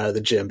ran out of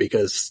the gym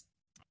because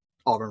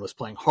Auburn was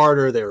playing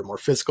harder. They were more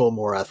physical,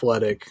 more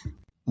athletic,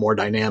 more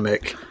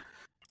dynamic.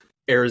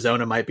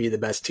 Arizona might be the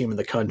best team in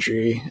the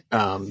country.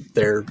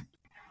 They're,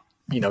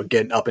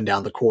 getting up and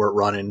down the court,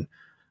 running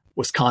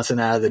Wisconsin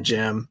out of the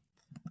gym.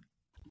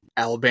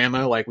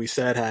 Alabama, like we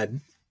said,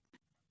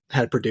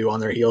 had Purdue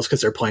on their heels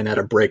because they're playing at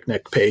a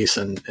breakneck pace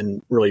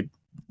and really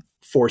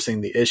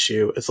forcing the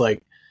issue. It's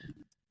like,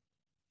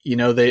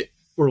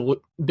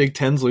 Big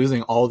Ten's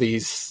losing all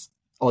these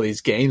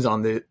games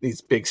on these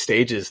big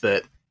stages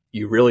that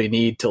you really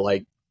need to,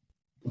 like,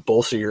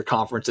 bolster your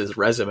conference's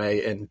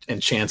resume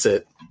and chance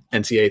at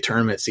NCAA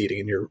tournament seeding.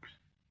 And you're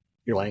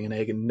laying an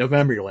egg in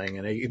November, you're laying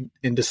an egg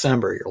in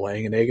December, you're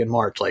laying an egg in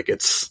March. Like,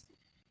 it's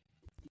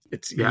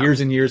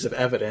years and years of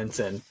evidence.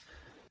 And,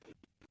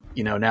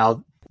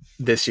 now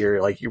this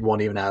year, like, you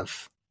won't even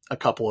have a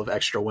couple of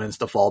extra wins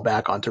to fall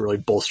back on to really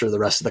bolster the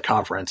rest of the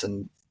conference.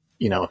 And,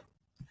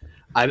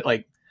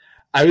 I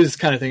was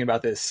kind of thinking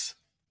about this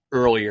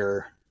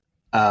earlier.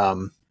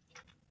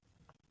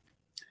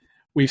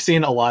 We've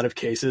seen a lot of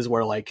cases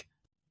where, like,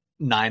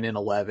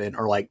 9-11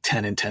 or like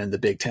 10-10 in the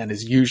Big Ten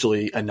is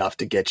usually enough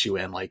to get you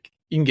in. Like,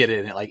 you can get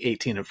in at like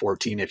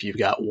 18-14 if you've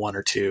got one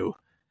or two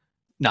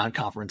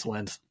non-conference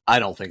wins. I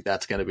don't think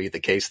that's going to be the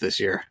case this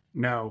year.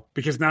 No,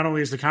 because not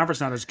only is the conference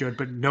not as good,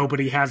 but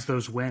nobody has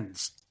those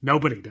wins.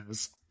 Nobody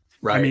does.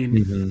 Right. I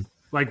mean,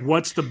 like,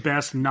 what's the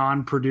best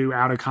non-Purdue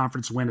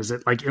out-of-conference win? Is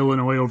it like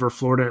Illinois over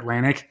Florida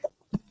Atlantic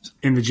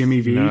in the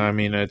Jimmy V? No, I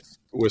mean, it's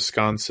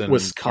Wisconsin,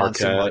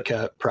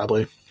 Marquette,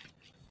 probably.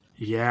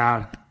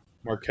 Yeah.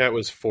 Marquette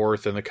was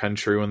 4th in the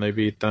country when they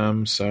beat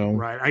them. So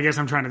right. I guess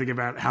I'm trying to think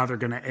about how they're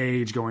going to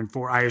age going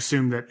forward. I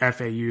assume that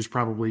FAU is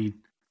probably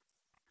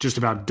just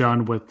about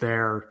done with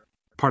their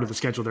part of the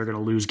schedule they're going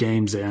to lose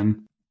games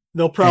in.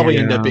 They'll probably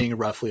end up being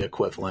roughly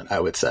equivalent, I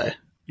would say.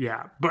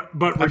 Yeah, but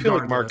I feel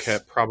like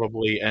Marquette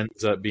probably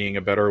ends up being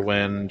a better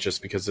win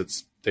just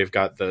because they've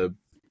got the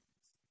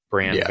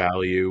brand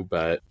value,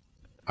 but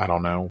I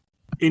don't know.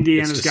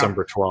 It's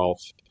December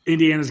 12th.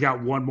 Indiana's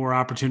got one more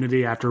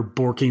opportunity after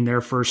borking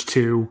their first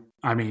two.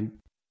 I mean,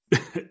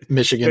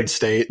 Michigan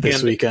State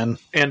this weekend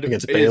and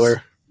against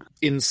Baylor.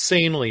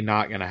 Insanely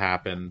not going to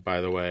happen, by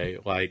the way.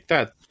 Like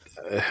that.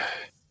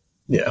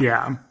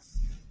 Yeah.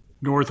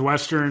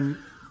 Northwestern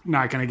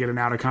not going to get an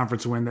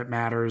out-of-conference win that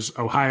matters.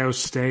 Ohio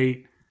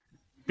State,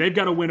 they've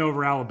got to win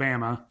over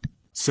Alabama.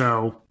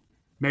 So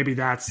maybe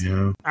that's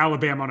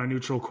Alabama on a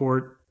neutral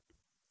court.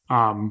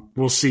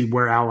 We'll see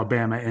where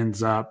Alabama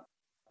ends up.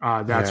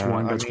 That's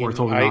one that's worth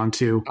holding on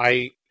to.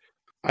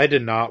 I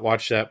did not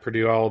watch that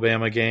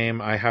Purdue-Alabama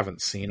game. I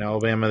haven't seen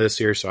Alabama this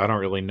year, so I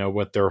don't really know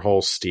what their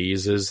whole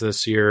steez is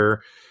this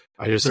year.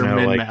 I just They're know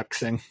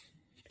min-maxing.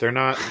 They're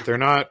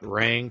not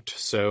ranked,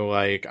 so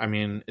like I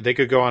mean they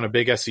could go on a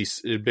big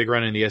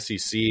run in the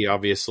SEC,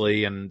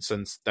 obviously, and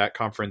since that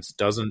conference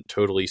doesn't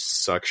totally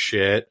suck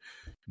shit,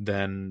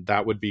 then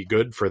that would be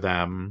good for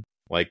them.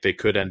 Like they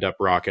could end up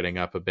rocketing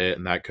up a bit,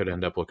 and that could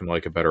end up looking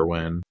like a better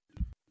win.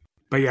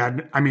 But yeah,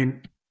 I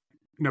mean,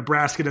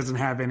 Nebraska doesn't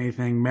have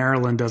anything.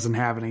 Maryland doesn't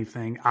have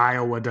anything.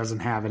 Iowa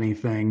doesn't have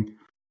anything.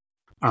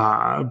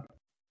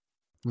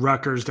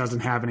 Rutgers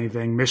doesn't have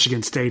anything.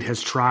 Michigan State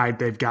has tried;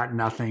 they've got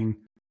nothing.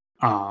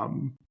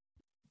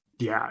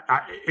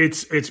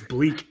 It's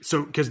bleak.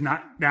 So because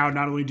not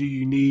only do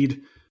you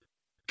need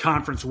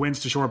conference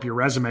wins to shore up your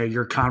resume,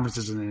 your conference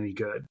isn't any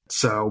good.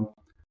 So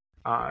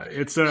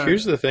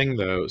here's the thing,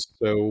 though.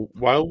 So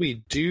while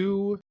we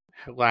do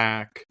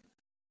lack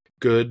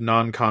good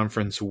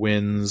non-conference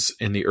wins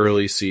in the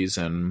early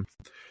season,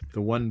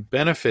 the one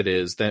benefit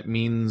is that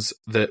means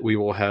that we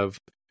will have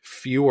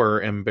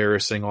fewer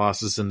embarrassing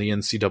losses in the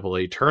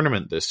NCAA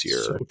tournament this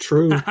year. So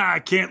true.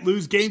 Can't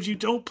lose games you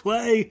don't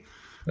play.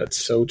 That's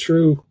so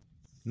true.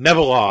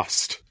 Never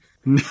lost.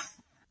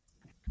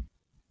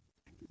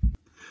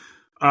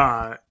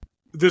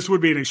 This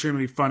would be an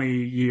extremely funny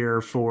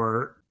year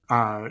for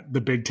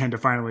the Big Ten to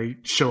finally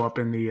show up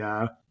in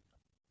the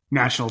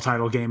national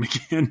title game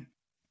again.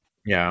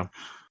 Yeah.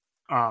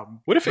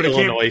 What if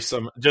Illinois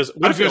just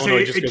goes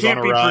on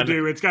a run?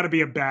 Purdue. It's got to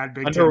be a bad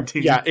Big Ten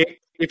team. Yeah,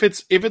 if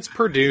it's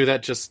Purdue,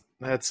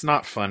 that's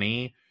not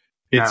funny.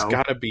 It's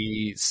got to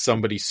be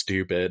somebody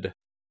stupid.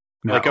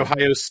 No. Like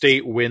Ohio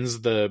State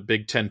wins the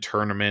Big Ten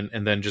tournament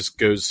and then just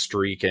goes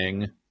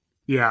streaking.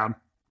 Yeah.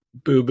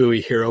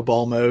 Boo-booey hero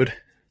ball mode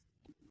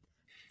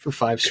for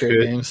 5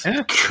 straight games.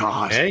 Eh,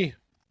 God. Hey,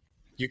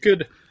 you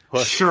could.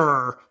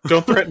 Sure.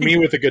 Don't threaten me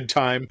with a good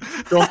time.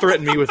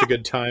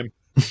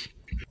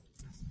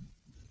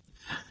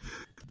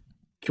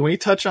 Can we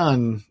touch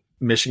on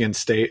Michigan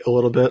State a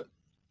little bit?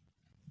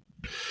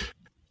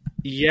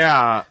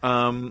 Yeah,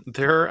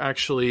 they're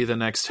actually the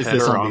next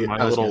header on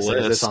my little list.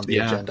 Is this on the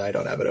agenda? I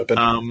don't have it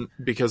open.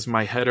 Because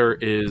my header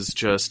is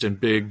just in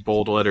big,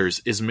 bold letters.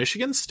 Is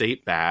Michigan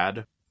State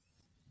bad?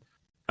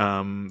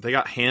 They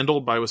got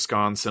handled by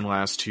Wisconsin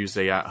last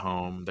Tuesday at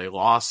home. They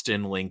lost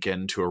in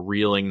Lincoln to a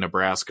reeling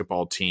Nebraska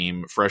ball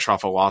team, fresh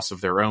off a loss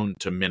of their own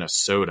to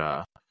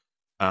Minnesota.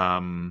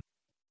 Who,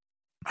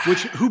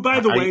 by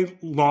the way,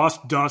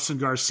 lost Dawson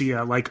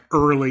Garcia like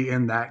early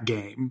in that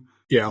game.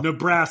 Yeah.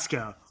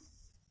 Nebraska.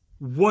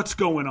 What's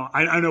going on?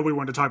 I know we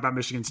wanted to talk about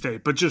Michigan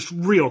State, but just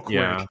real quick.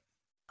 Yeah.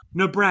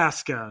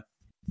 Nebraska,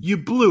 you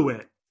blew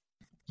it.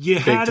 You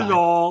had it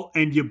all,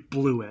 and you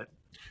blew it.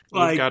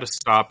 We've got to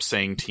stop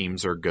saying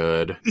teams are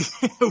good.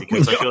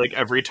 Because I feel like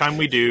every time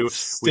we do,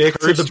 stick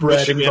to the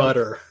bread and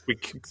butter. We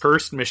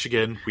cursed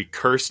Michigan. We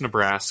cursed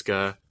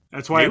Nebraska.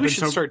 That's why we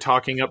should start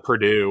talking up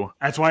Purdue.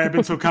 That's why I've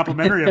been so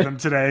complimentary of them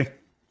today.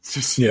 It's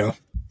just,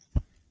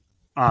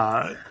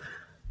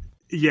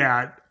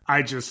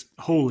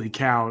 holy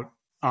cow.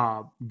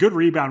 Good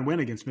rebound win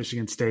against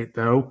Michigan State,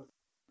 though.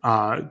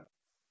 Kind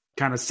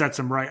of sets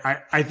them right.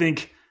 I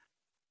think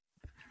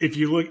if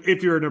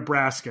you're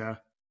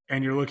Nebraska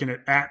and you're looking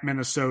at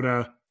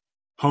Minnesota,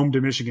 home to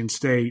Michigan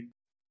State,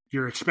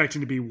 you're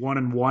expecting to be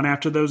 1-1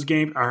 after those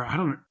games.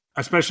 Or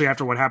especially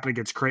after what happened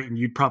against Creighton,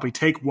 you'd probably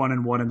take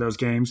 1-1 in those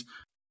games.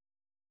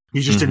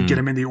 You just didn't get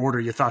them in the order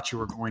you thought you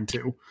were going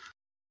to.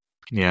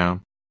 Yeah.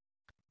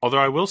 Although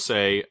I will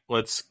say,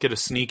 let's get a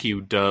sneaky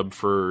dub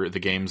for the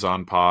Games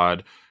on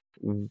Pod.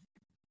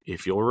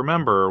 If you'll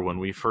remember, when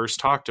we first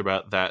talked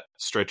about that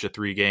stretch of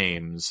 3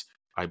 games,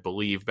 I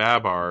believe,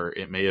 Babar,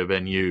 it may have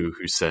been you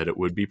who said it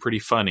would be pretty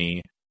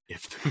funny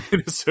if the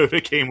Minnesota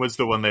game was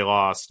the one they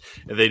lost.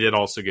 And they did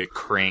also get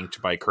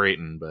cranked by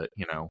Creighton, but,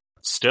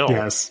 still.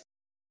 Yes.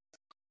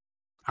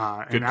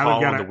 Good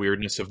call on the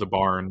weirdness of the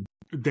barn.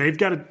 They've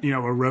got a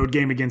road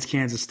game against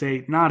Kansas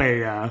State. Not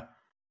a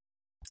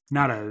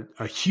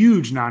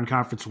huge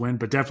non-conference win,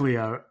 but definitely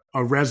a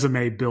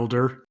resume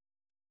builder.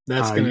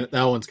 That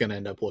one's gonna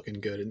end up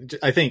looking good. And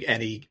I think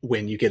any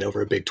win you get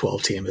over a Big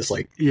 12 team is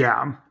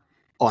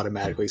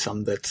automatically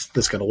something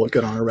that's gonna look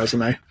good on a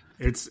resume.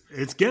 It's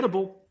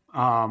gettable,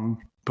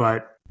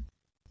 but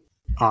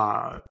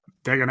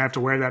they're gonna have to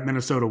wear that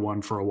Minnesota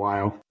one for a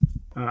while,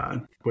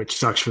 which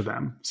sucks for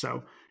them.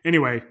 So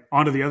anyway,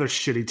 on to the other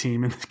shitty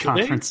team in the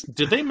conference.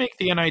 Did they make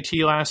the NIT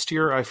last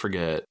year? I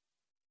forget.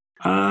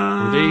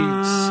 Were they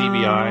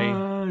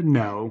CBI?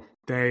 No,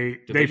 Did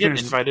they get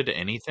invited to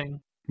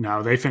anything?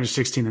 No, they finished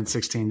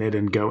 16-16. They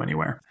didn't go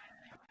anywhere.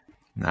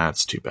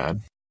 That's too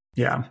bad.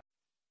 Yeah.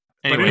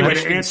 Anyway,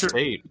 to answer,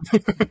 I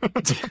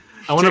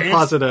want to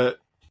posit a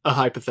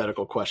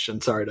hypothetical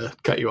question. Sorry to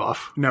cut you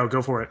off. No,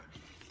 go for it.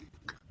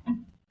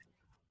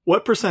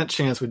 What %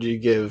 chance would you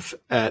give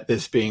at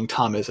this being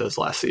Tom Izzo's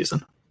last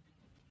season?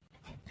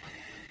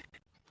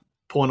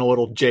 Pulling a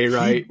little Jay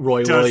Wright,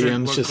 Roy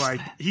Williams.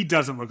 He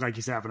doesn't look like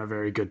he's having a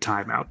very good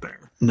time out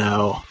there.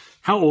 No.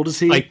 How old is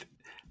he?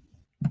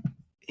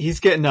 He's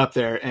getting up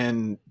there,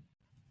 and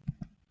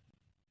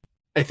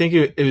I think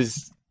it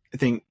was. I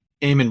think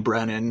Eamon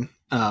Brennan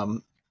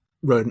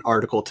wrote an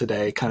article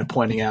today, kind of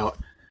pointing out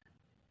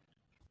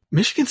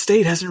Michigan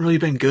State hasn't really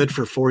been good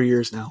for 4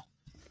 years now.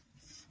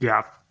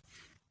 Yeah.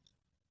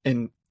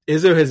 And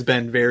Izzo has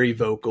been very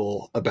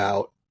vocal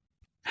about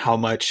how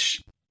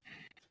much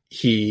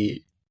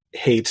he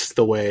hates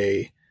the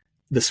way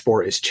the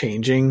sport is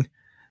changing.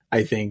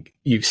 I think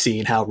you've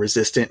seen how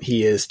resistant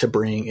he is to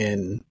bring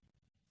in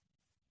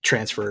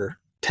transfer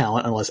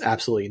talent unless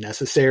absolutely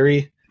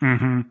necessary.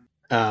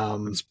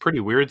 Mm-hmm. It's pretty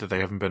weird that they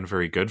haven't been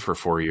very good for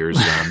 4 years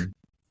then.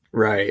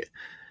 Right.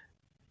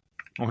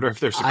 I wonder if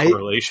there's a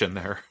correlation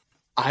there.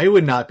 I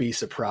would not be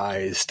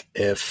surprised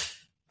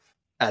if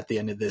at the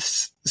end of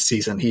this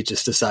season he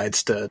just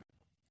decides to,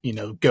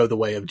 go the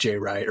way of Jay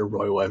Wright or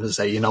Roy Williams and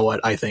say, you know what,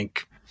 I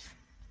think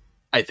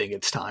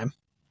it's time.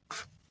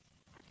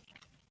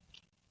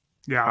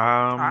 Yeah,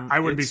 I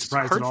wouldn't be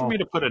surprised at all. It's hard for me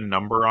to put a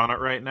number on it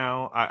right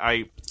now.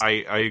 I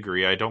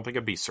agree. I don't think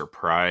I'd be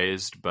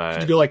surprised, but...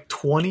 Did you go like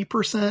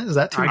 20%? Is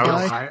that too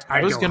high?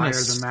 I was going to higher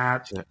than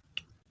that.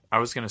 I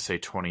was going to say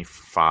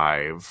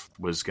 25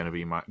 was going to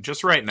be my...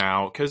 Just right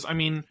now, because,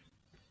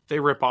 they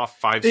rip off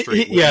 5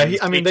 straight wins. Yeah,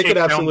 they could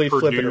absolutely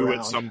flip it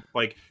around.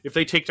 If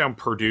they take down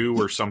Purdue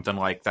or something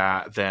like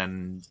that,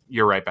 then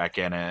you're right back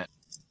in it.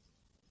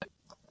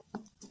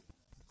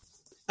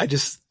 I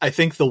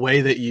think the way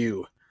that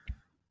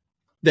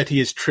he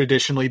has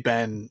traditionally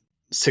been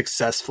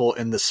successful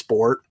in the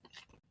sport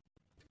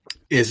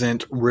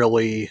isn't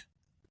really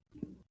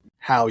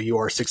how you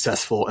are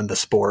successful in the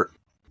sport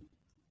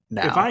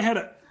now. If I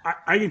had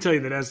I can tell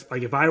you that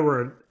if I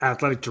were an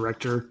athletic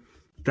director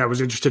that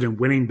was interested in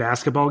winning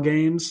basketball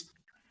games,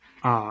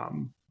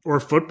 or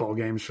football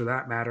games for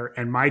that matter,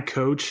 and my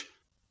coach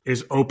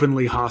is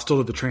openly hostile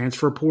to the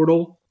transfer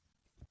portal,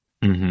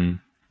 mm-hmm.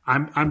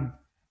 I'm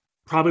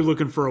probably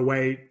looking for a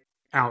way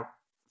out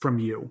from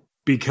you,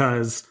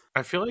 because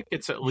I feel like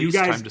it's at least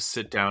time to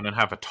sit down and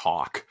have a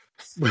talk.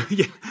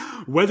 Yeah,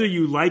 whether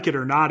you like it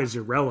or not is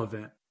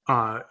irrelevant.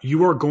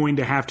 You are going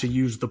to have to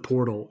use the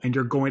portal, and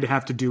you're going to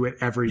have to do it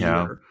every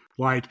year.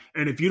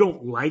 And if you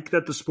don't like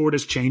that the sport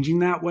is changing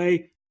that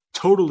way,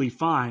 totally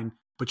fine,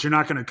 but you're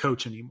not going to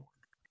coach anymore.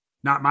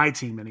 Not my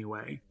team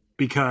anyway,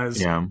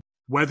 because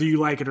whether you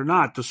like it or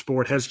not, the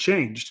sport has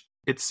changed.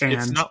 It's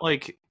not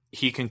like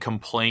he can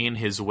complain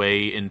his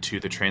way into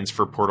the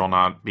transfer portal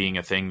not being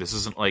a thing. This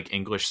isn't like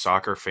English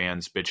soccer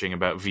fans bitching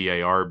about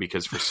VAR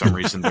because for some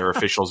reason their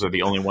officials are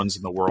the only ones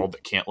in the world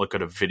that can't look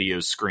at a video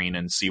screen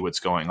and see what's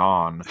going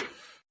on.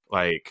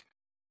 Like,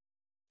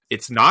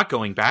 it's not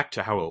going back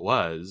to how it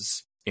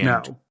was.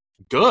 And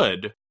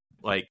good.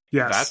 Like,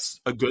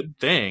 that's a good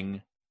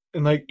thing.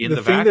 And like in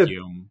the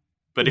vacuum.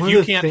 But if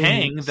you can't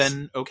hang,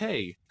 then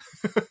okay.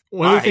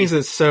 One of the things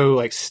that's so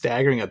like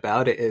staggering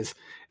about it is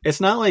it's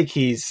not like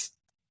he's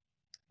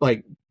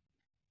like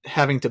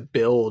having to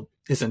build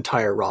his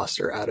entire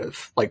roster out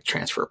of like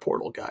transfer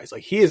portal guys.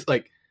 Like he's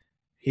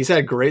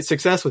had great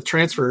success with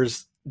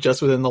transfers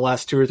just within the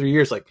last 2 or 3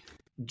 years. Like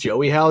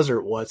Joey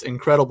Hauser was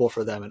incredible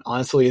for them, and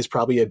honestly is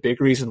probably a big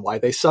reason why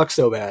they suck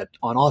so bad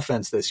on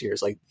offense this year.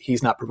 Is like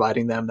he's not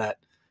providing them that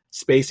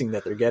spacing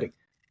that they're getting.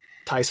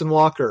 Tyson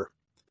Walker,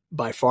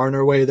 by far and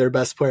away their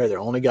best player, their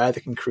only guy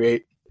that can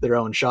create their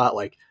own shot.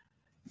 Like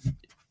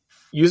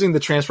using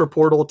the transfer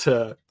portal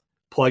to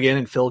plug in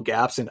and fill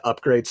gaps and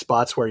upgrade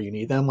spots where you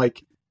need them.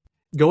 Like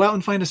go out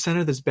and find a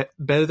center that's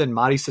better than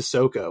Madi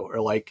Sissoko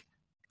or like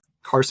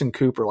Carson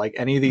Cooper, like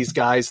any of these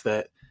guys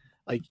that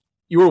like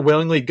you were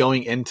willingly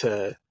going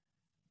into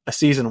a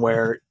season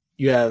where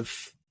you have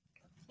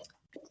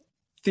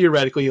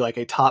theoretically like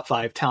a top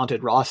 5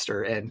 talented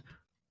roster and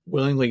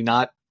willingly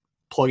not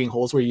plugging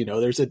holes where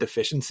there's a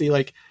deficiency.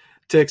 Like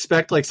to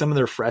expect like some of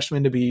their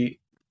freshmen to be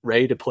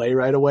ready to play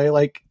right away,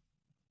 like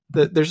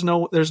there's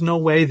no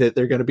way that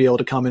they're going to be able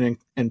to come in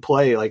and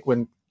play like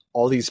when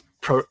all these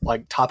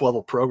top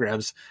level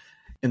programs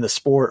in the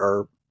sport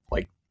are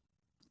like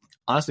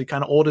honestly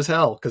kind of old as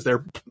hell because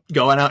they're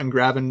going out and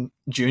grabbing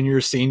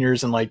juniors,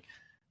 seniors, and like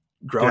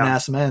grown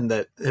ass men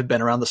that have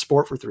been around the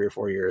sport for 3 or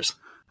 4 years.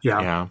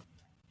 Yeah.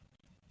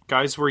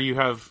 Guys where you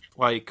have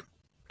like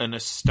an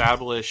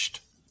established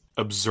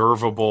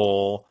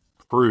observable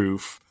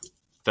proof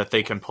that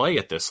they can play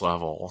at this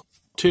level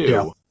too.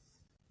 Yeah.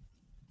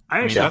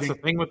 I mean, that's the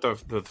thing with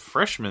the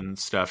freshman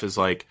stuff is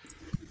like,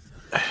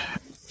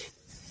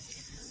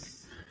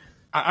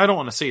 I don't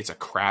want to say it's a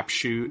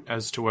crapshoot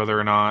as to whether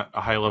or not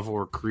a high level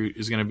recruit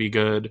is going to be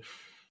good,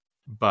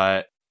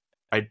 but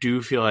I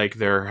do feel like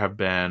there have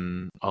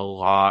been a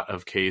lot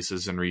of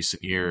cases in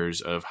recent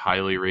years of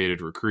highly rated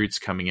recruits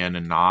coming in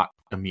and not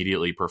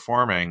immediately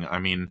performing. I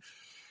mean,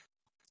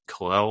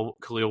 Khalil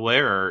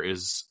Lair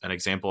is an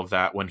example of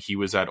that. When he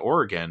was at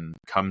Oregon,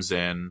 comes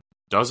in,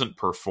 doesn't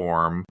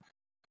perform.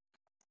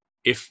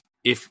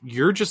 If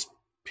you're just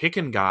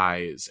picking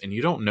guys and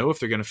you don't know if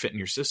they're going to fit in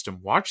your system,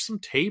 watch some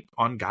tape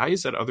on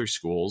guys at other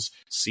schools,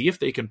 see if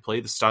they can play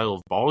the style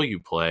of ball you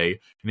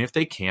play, and if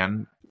they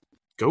can,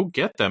 go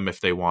get them if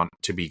they want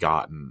to be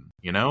gotten.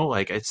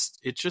 Like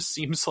it just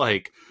seems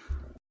like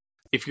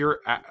if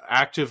you're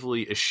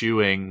actively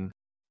eschewing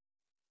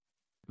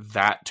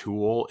that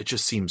tool, it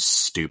just seems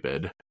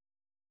stupid.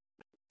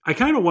 I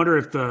kind of wonder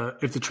if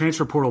the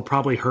transfer portal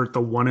probably hurt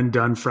the one and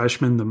done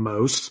freshmen the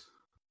most.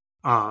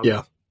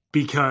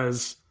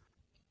 Because,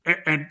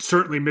 and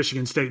certainly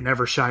Michigan State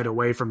never shied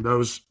away from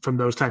those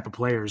type of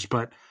players.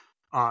 But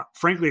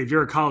frankly, if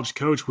you're a college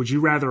coach, would you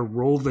rather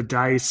roll the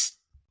dice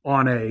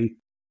on a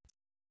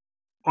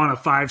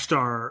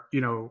 5-star,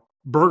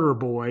 burger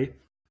boy,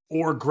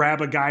 or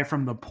grab a guy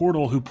from the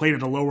portal who played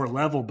at a lower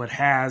level but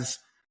has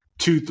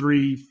 2,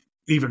 3,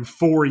 even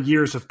 4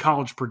 years of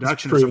college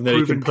production? Proven that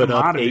he can put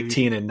commodity. up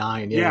 18 and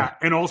 9. Yeah,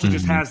 and also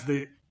just has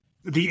the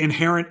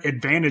inherent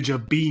advantage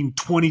of being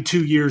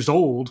 22 years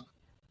old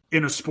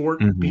in a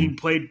sport being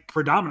played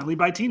predominantly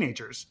by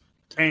teenagers.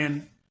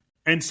 And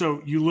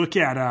so you look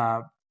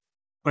at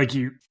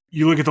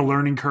you look at the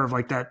learning curve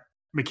like that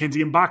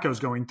Mackenzie Mbako's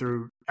going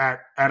through at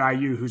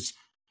IU, who's,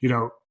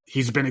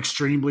 he's been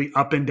extremely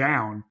up and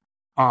down.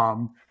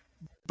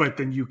 But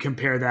then you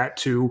compare that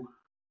to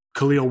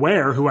Khalil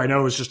Ware, who I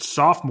know is just a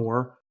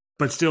sophomore,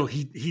 but still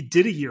he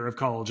did a year of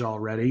college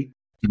already.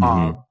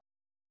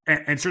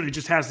 And certainly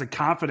just has the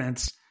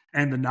confidence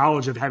and the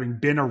knowledge of having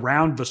been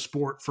around the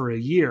sport for a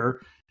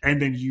year.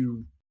 And then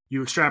you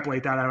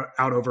extrapolate that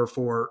out over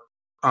for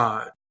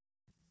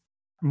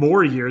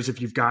more years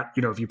if you've got,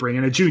 if you bring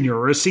in a junior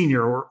or a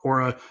senior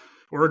or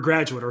a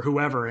graduate or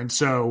whoever. And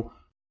so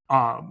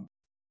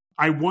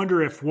I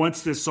wonder if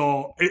once this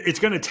it's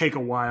going to take a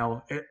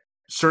while.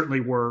 Certainly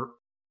we're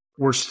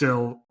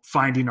still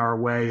finding our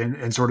way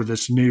and sort of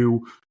this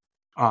new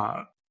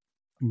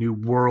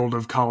world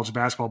of college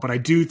basketball. But I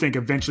do think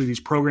eventually these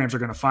programs are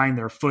going to find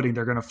their footing.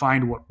 They're going to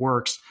find what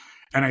works.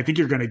 And I think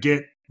you're going to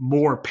get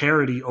more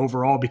parity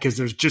overall because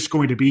there's just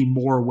going to be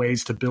more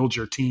ways to build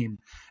your team.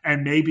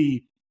 And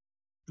maybe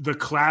the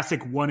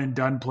classic one and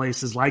done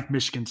places like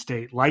Michigan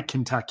State, like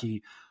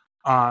Kentucky,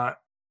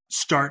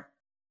 start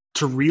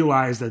to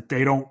realize that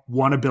they don't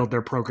want to build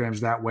their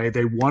programs that way.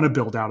 They want to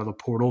build out of the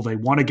portal. They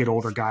want to get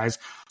older guys.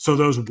 So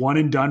those one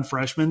and done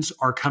freshmen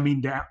are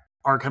coming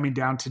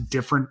down to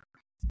different,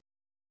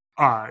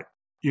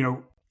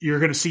 you're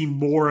going to see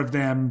more of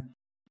them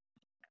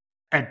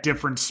at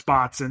different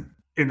spots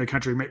in the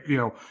country. Guys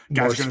more are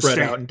going to spread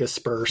out and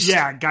dispersed.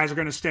 Yeah, guys are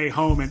going to stay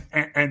home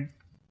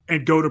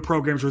and go to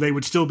programs where they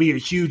would still be a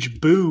huge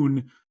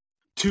boon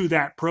to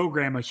that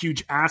program, a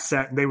huge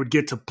asset, and they would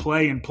get to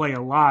play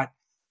a lot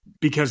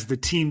because the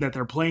team that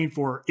they're playing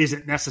for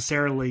isn't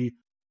necessarily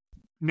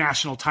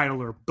national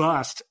title or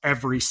bust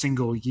every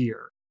single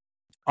year.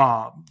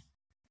 And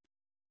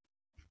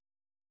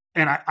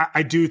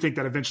I do think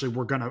that eventually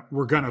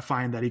we're gonna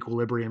find that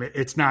equilibrium.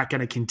 It's not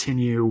going to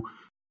continue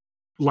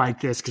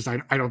like this because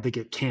I don't think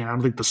it can. I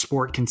don't think the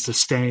sport can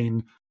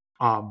sustain.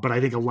 But I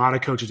think a lot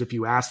of coaches, if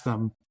you ask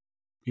them,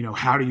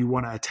 how do you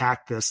want to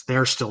attack this?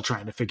 They're still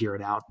trying to figure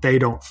it out. They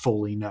don't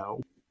fully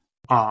know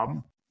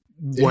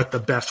what the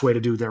best way to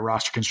do their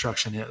roster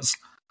construction is.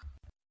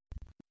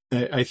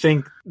 I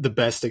think the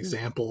best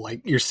example,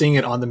 like you're seeing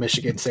it on the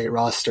Michigan State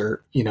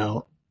roster,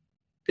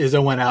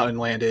 Izzo went out and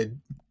landed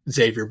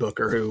Xavier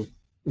Booker, who,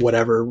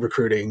 whatever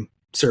recruiting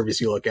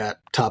service you look at,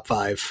 top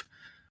 5,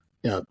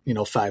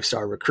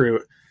 5-star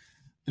recruit.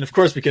 And of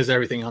course, because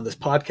everything on this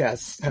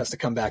podcast has to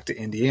come back to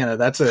Indiana,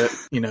 that's a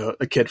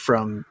kid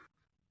from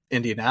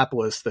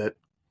Indianapolis that,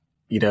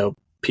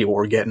 people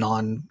were getting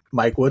on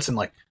Mike Woodson,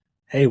 like,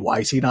 hey,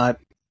 why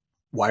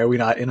are we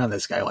not in on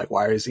this guy? Like,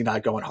 why is he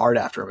not going hard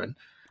after him? And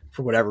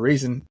for whatever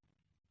reason,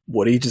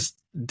 Woody just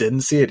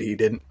didn't see it. He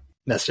didn't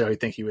necessarily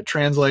think he would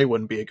translate,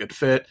 wouldn't be a good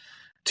fit,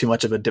 too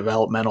much of a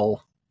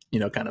developmental,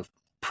 kind of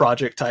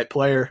project type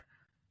player.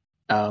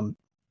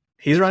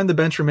 He's running the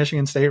bench for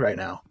Michigan State right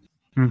now.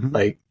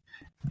 Like,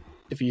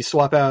 if you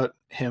swap out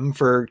him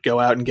for go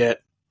out and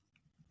get,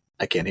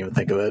 I can't even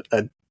think of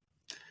it,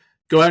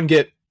 go out and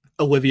get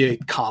Olivier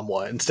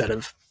Kamwa instead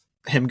of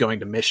him going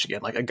to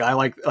Michigan, like a guy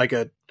like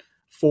a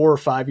 4 or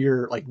 5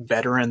 year like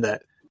veteran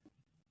that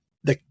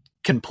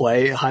can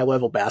play high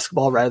level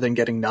basketball rather than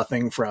getting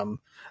nothing from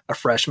a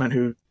freshman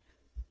who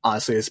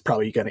honestly is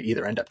probably going to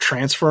either end up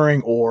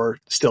transferring or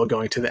still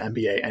going to the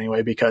NBA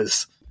anyway,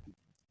 because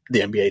the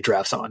NBA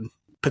drafts on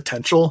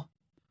potential.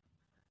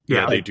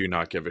 Yeah, they do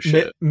not give a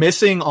shit.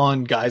 Missing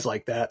on guys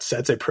like that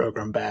sets a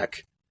program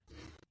back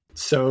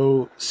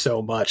so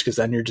much, because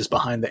then you're just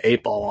behind the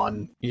 8 ball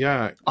on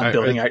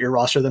building out your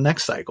roster the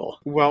next cycle.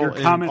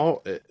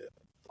 Well,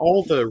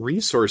 all the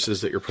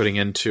resources that you're putting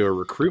into a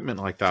recruitment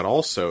like that,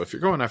 also, if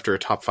you're going after a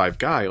top 5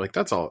 guy, like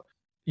that's all.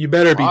 You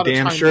better be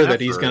damn sure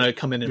that he's going to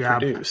come in and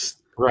produce.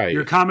 Right.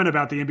 Your comment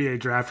about the NBA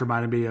draft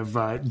reminded me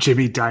of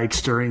Jimmy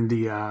Dykes during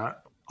the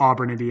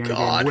Auburn Indiana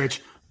game,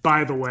 which,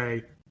 by the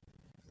way,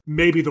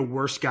 maybe the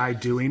worst guy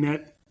doing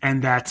it,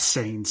 and that's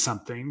saying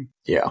something.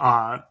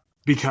 Yeah.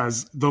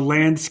 Because the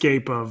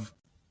landscape of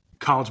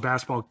college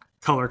basketball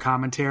color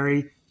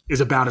commentary is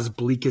about as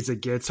bleak as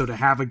it gets. So to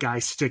have a guy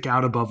stick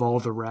out above all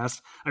the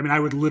rest, I mean, I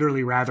would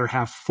literally rather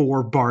have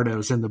 4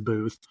 Bardos in the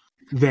booth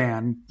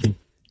than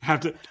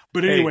have to.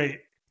 But anyway,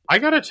 I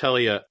gotta tell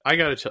you,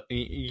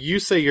 you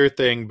say your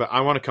thing, but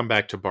I want to come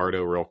back to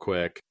Bardo real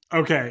quick.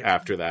 Okay.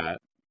 After that,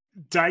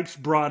 Dykes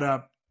brought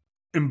up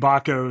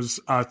Mbako's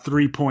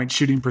 3-point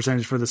shooting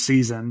percentage for the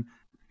season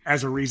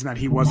as a reason that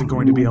he wasn't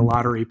going to be a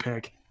lottery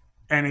pick.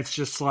 And it's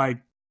just like,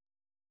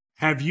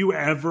 have you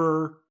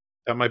ever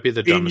That might be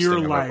the in dumbest your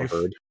thing I've life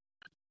ever heard.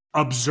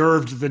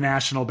 observed the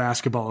National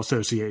Basketball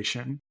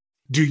Association?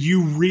 Do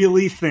you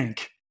really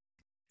think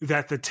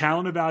that the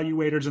talent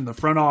evaluators and the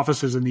front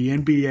offices in the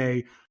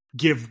NBA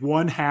give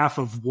one half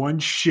of one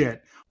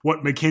shit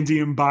what Mackenzie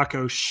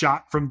Mbako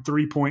shot from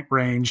 3-point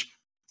range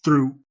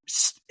through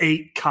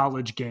 8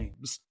 college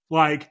games?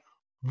 Like,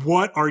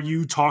 what are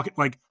you talking?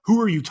 Like,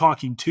 who are you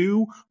talking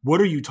to? What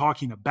are you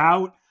talking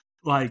about?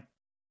 Like,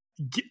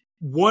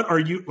 what are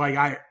you like?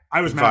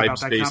 I was mad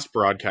about that. Vibes-based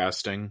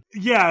broadcasting.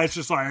 Yeah, it's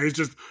just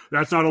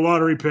that's not a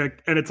lottery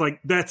pick, and it's like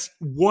that's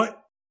what.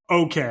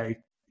 Okay,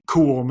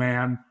 cool,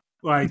 man.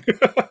 Like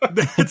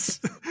it's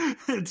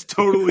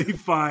totally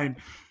fine.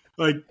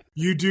 Like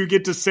you do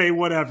get to say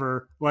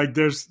whatever. Like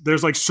there's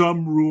like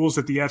some rules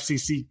that the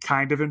FCC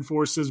kind of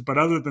enforces, but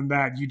other than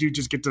that, you do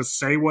just get to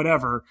say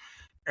whatever.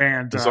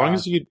 And as long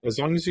as you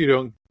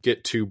don't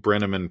get too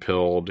Brenneman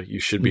pilled, you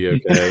should be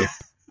okay.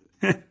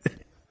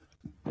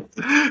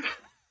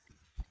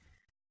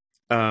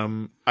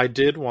 I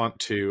did want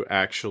to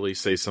actually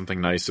say something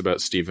nice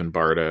about Stephen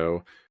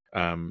Bardo.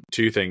 2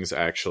 things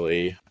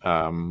actually.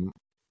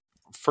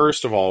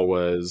 First of all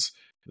was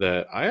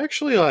that I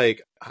actually I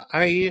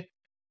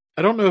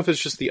don't know if it's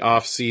just the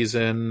off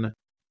season,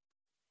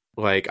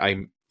 like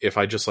if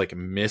I just like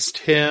missed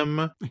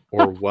him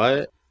or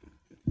what.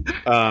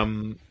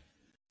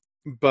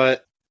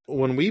 But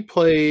when we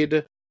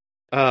played,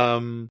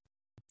 he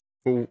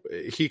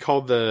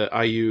called the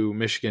IU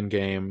Michigan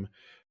game,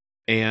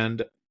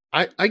 and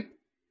I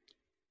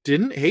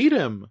didn't hate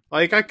him.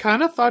 Like, I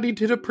kind of thought he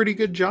did a pretty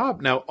good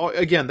job. Now,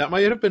 again, that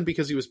might have been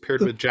because he was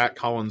paired with Jack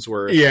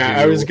Collinsworth. Yeah,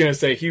 I was going to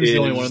say, he was the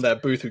only one in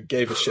that booth who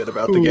gave a shit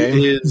about the game.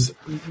 Who is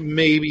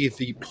maybe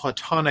the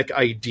platonic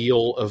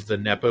ideal of the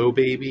Nepo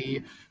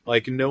baby.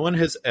 Like, no one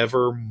has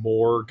ever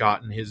more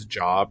gotten his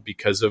job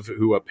because of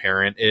who a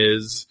parent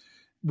is.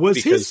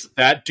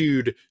 That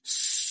dude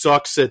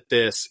sucks at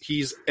this.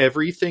 He's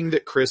everything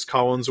that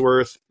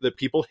that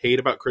people hate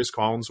about Chris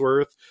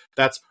Collinsworth.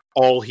 That's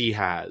all he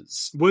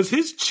has. Was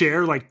his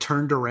chair like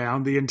turned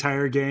around the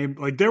entire game?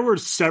 Like there were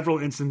several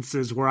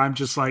instances where I'm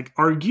just like,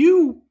 are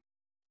you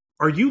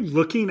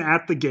looking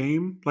at the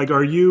game? Like, what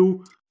are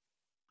you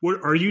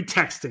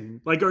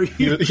texting? Like, are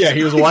you?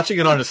 He was watching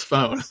it on his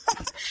phone.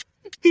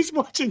 He's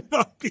watching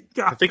it.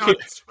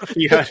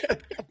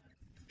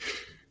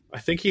 I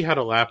think he had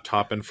a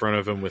laptop in front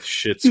of him with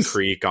Schitt's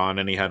Creek on,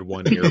 and he had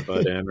one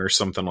earbud in or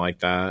something like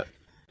that.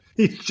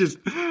 He's just,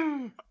 But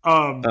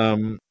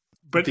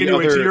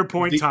anyway, to your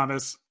point,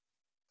 Thomas,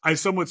 I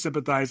somewhat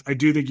sympathize. I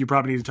do think you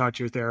probably need to talk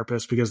to your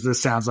therapist because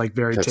this sounds like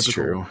very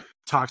typical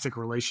toxic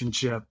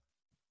relationship,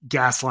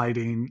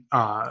 gaslighting.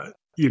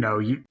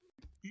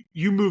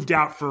 You moved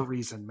out for a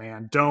reason,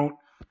 man. Don't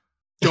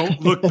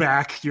look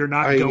back. You're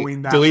not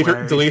going that way.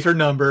 Delete her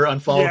number.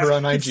 Unfollow her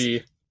on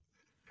IG.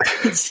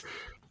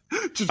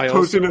 Just I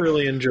also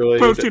really enjoyed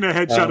posting a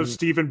headshot of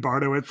Stephen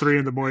Bardo at 3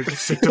 a.m.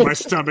 sick to my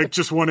stomach.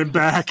 Just want him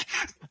back.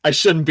 I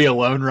shouldn't be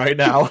alone right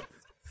now.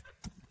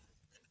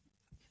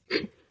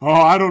 Oh,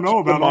 I don't know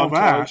about all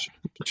that.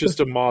 Just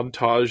a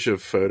montage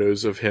of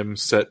photos of him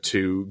set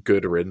to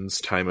Good Riddance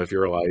Time of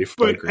Your Life.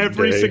 But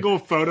every single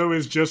photo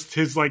is just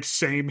his like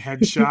same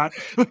headshot.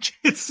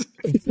 It's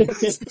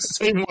the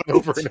same one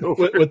over and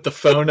over. With the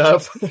phone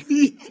up.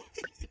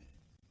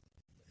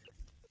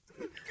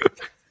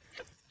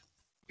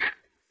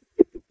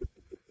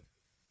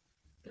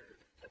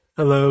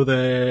 Hello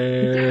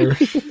there.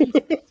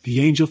 The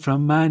angel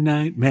from my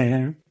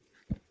nightmare.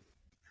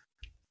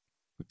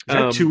 Is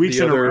that 2 weeks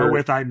in a row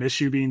with I Miss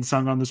You being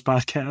sung on this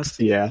podcast?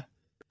 Yeah.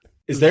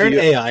 Is there an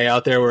AI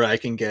out there where I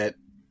can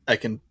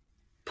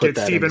put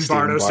that Stephen in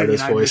Bardo singing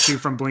voice? I Miss You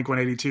from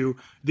Blink-182?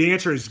 The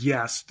answer is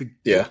yes.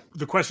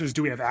 The question is,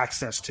 do we have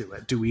access to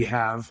it? Do we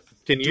have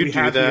Can you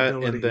do that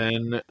and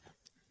then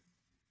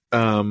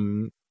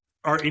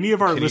are any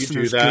of our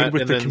listeners good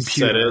with the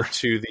computer?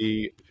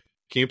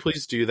 Can you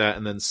please do that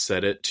and then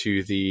set it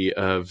to the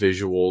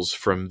visuals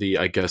from the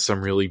I Guess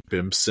I'm Really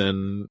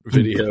Bimpson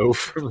video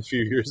from a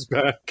few years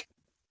back?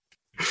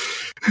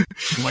 Oh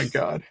my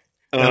god.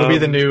 That'll be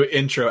the new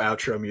intro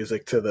outro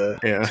music to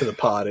the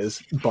pod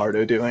is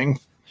Bardo doing.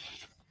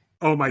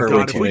 Oh my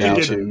god, if we can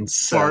get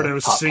Bardo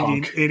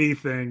singing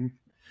anything.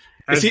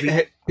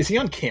 Is he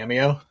on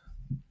Cameo?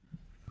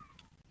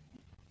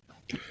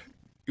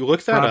 You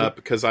look that up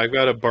because I've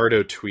got a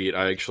Bardo tweet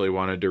I actually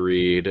wanted to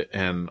read,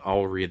 and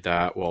I'll read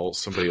that while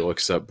somebody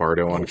looks up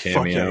Bardo on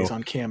Cameo. Fuck yeah, he's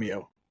on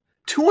Cameo.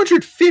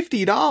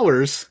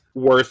 $250.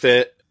 Worth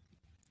it.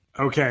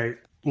 Okay,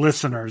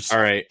 listeners. All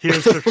right.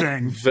 Here's the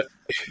thing.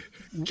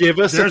 Give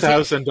us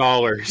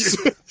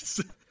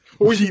 $1,000.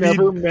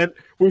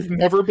 We've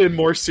never been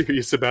more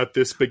serious about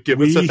this, but give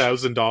us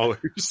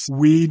 $1,000.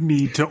 We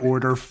need to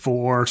order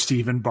 4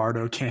 Stephen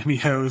Bardo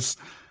cameos.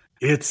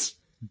 It's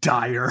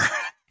dire.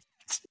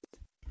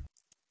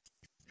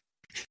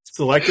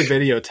 Select a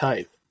video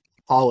type.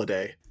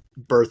 Holiday,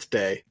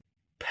 birthday,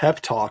 pep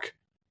talk,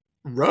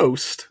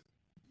 roast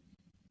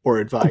or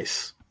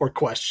advice or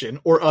question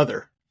or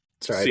other.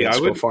 Sorry, See, I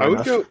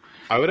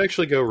would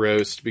actually go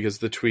roast, because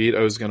the tweet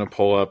I was going to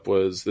pull up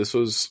was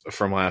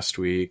from last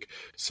week.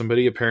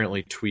 Somebody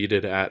apparently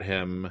tweeted at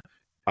him,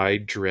 "I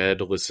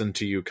dread listen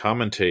to you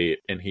commentate,"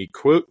 and he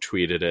quote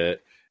tweeted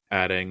it,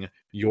 adding,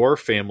 "Your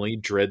family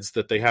dreads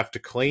that they have to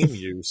claim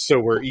you, so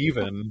we're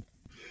even."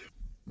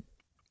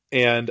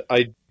 And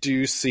I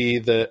do see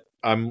that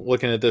I'm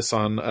looking at this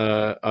on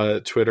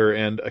Twitter,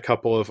 and a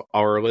couple of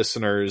our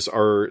listeners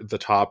are the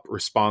top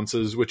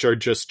responses, which are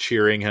just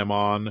cheering him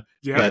on.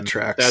 Yeah, that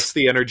tracks. That's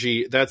the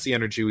energy. That's the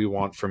energy we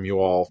want from you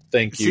all.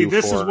 Thank you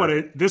for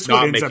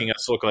not making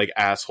us look like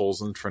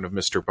assholes in front of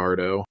Mr.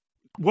 Bardo.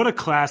 What a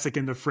classic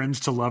in the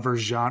friends to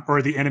lovers genre,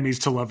 or the enemies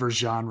to lovers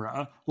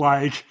genre.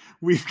 Like,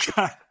 we've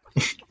got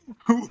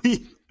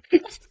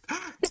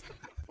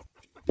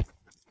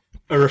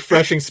a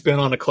refreshing spin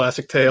on a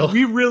classic tale.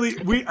 We really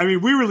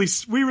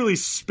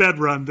sped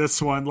run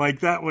this one.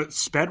 Like, that was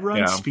sped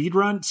run, speed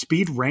ran.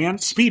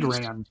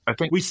 I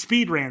think we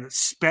speed ran it.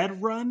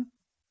 Sped run.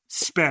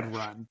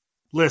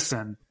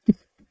 Listen,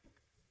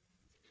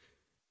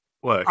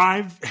 look,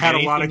 I've had a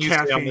lot of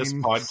caffeine. On this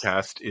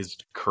podcast is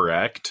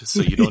correct,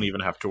 so you don't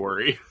even have to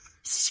worry.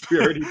 we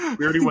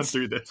already went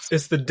through this.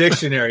 It's the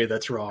dictionary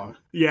that's wrong.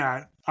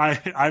 Yeah,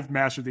 I've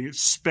mastered the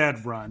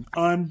sped run.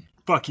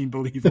 Unfucking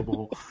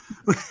believable.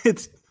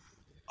 It's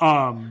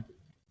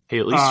hey,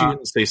 at least you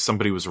didn't say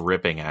somebody was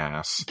ripping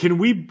ass. Can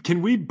we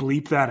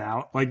bleep that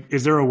out? Like,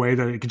 is there a way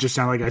that it could just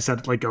sound like I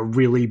said like a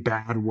really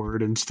bad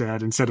word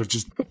instead of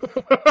just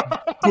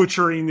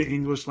butchering the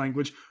English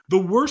language? The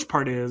worst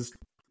part is,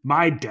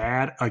 my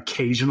dad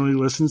occasionally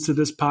listens to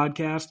this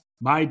podcast.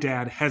 My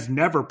dad has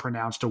never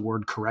pronounced a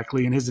word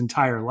correctly in his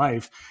entire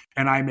life,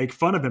 and I make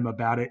fun of him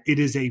about it. It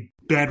is a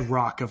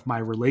bedrock of my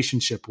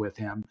relationship with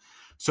him.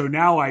 So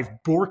now I've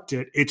borked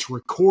it. It's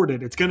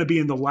recorded. It's going to be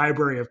in the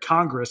Library of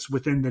Congress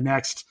within the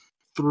next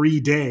 3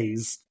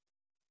 days.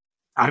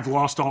 I've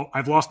lost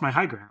my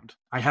high ground.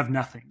 I have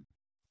nothing.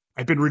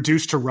 I've been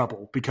reduced to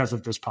rubble because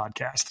of this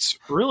podcast. It's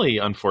really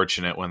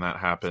unfortunate when that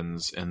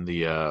happens in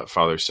the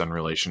father-son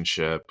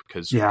relationship,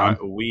 because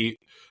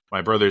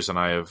my brothers and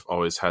I have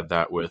always had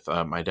that with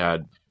my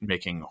dad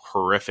making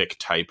horrific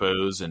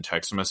typos in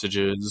text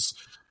messages.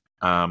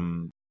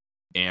 And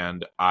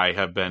I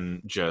have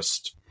been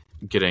just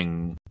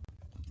getting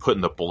put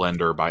in the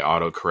blender by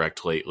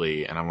autocorrect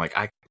lately, and I'm like,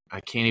 I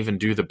can't even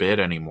do the bit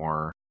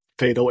anymore.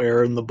 Fatal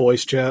error in the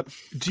voice chat.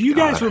 Do you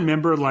guys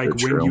remember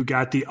when you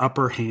got the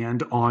upper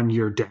hand on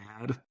your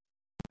dad?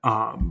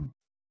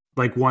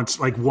 Once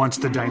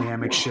the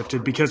dynamic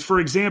shifted, because, for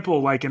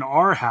example, like in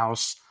our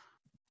house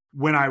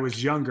when I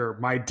was younger,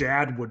 my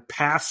dad would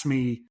pass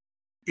me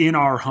in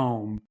our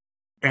home,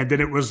 and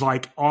then it was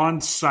like on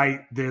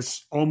site,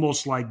 this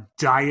almost like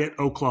diet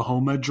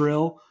Oklahoma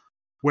drill,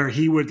 where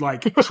he would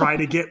like try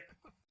to get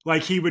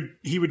like he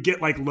would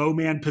get like low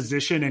man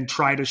position and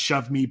try to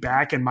shove me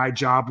back, and my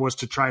job was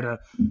to try to,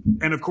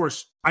 and of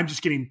course I'm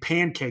just getting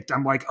pancaked.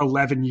 I'm like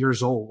 11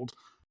 years old.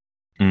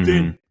 Mm-hmm.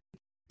 Then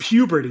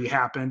puberty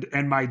happened,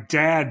 and my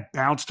dad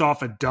bounced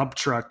off a dump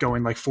truck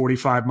going like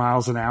 45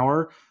 miles an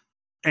hour,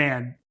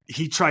 and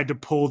he tried to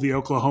pull the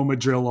Oklahoma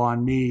drill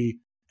on me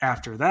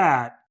after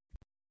that,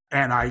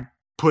 and I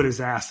put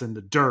his ass in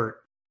the dirt,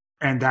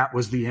 and that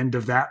was the end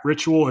of that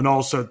ritual. And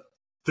also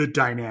the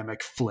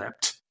dynamic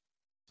flipped.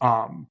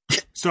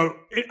 So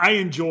I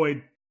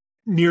enjoyed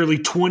nearly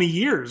 20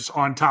 years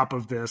on top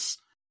of this,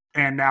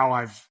 and now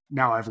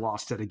I've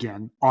lost it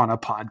again on a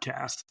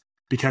podcast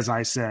because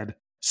I said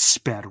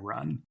sped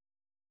run.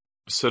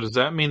 So does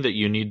that mean that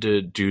you need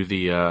to do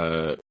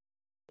the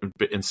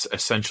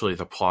essentially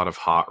the plot of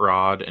Hot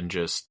Rod and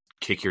just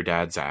kick your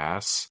dad's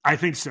ass? I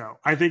think so.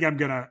 I think I'm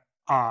gonna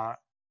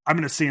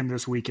see him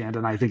this weekend,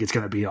 and I think it's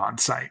gonna be on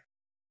site.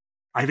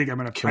 I think I'm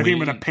gonna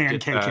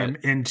pancake him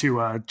into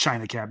a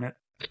china cabinet.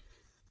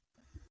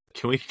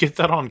 Can we get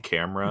that on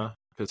camera?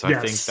 Because I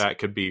think that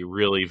could be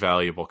really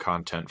valuable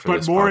content for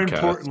this podcast. But more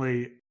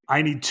importantly,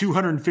 I need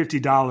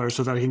 $250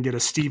 so that I can get a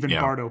Stephen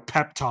Bardo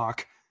pep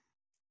talk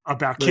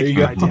about kicking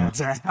my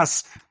dad's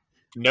ass.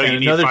 No, and you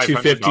need another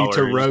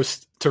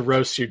 $250 to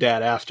roast your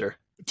dad after.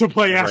 To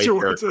play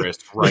afterwards. There, Chris.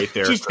 Right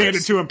there, just Chris. Hand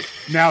it to him.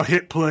 Now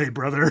hit play,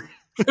 brother.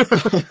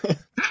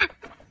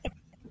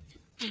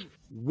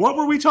 What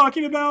were we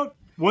talking about?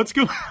 What's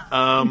going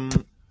on?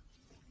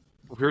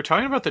 We were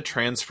talking about the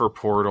transfer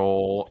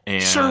portal,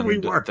 and sure we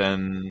were.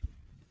 Then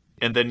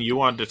you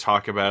wanted to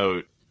talk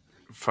about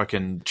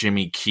fucking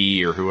Jimmy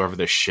Key or whoever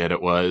the shit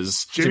it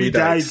was. Jimmy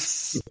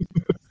Dice.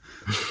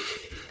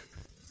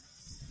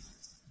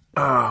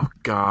 Oh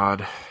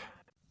God.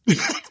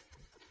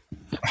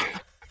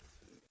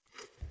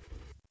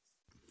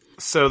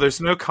 So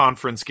there's no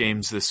conference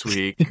games this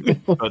week,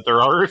 but there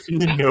are a few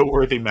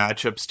noteworthy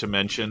matchups to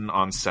mention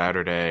on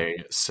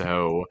Saturday.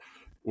 So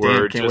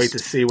can't wait to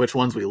see which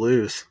ones we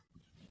lose.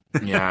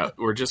 Yeah,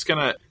 we're just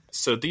gonna.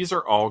 So these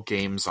are all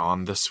games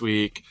on this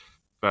week,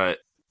 but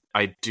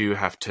I do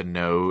have to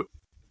note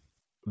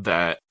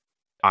that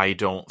I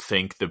don't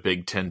think the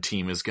Big Ten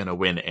team is going to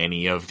win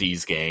any of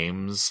these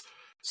games.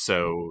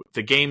 So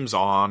the game's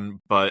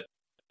on, but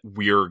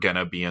we're going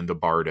to be in the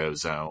Bardo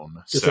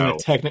zone. Just so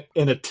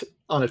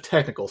on a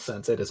technical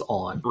sense, it is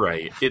on.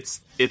 Right.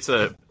 It's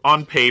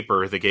on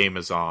paper, the game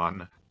is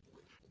on.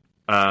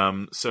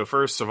 So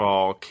first of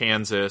all,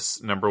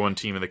 Kansas, #1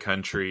 team in the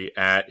country,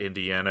 at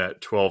Indiana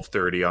at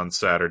 12:30 on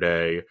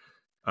Saturday.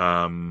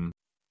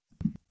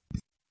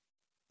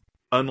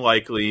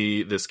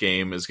 Unlikely this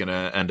game is going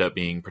to end up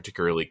being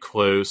particularly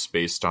close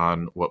based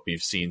on what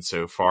we've seen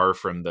so far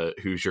from the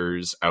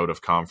Hoosiers out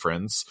of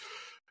conference.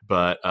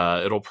 But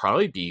it'll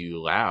probably be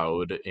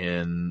loud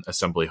in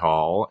Assembly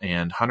Hall,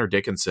 and Hunter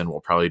Dickinson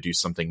will probably do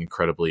something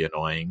incredibly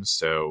annoying.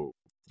 So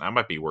that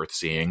might be worth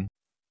seeing.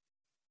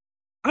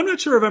 I'm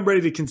not sure if I'm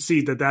ready to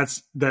concede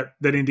that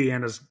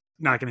Indiana's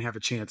not going to have a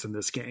chance in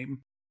this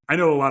game. I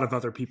know a lot of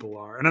other people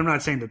are, and I'm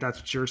not saying that that's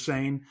what you're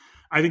saying.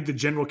 I think the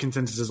general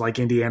consensus is like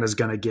Indiana's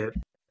going to get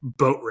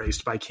boat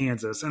raced by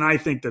Kansas, and I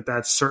think that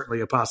that's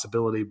certainly a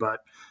possibility. But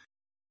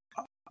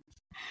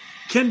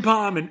Ken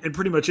Pom and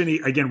pretty much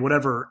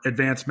whatever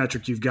advanced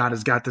metric you've got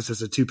has got this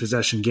as a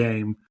 2-possession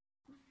game.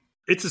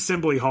 It's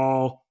Assembly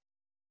Hall.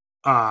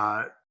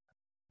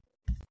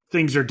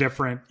 Things are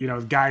different.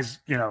 Guys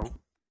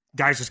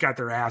just got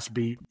their ass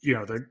beat.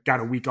 They got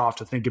a week off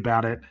to think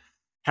about it,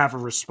 have a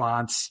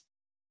response.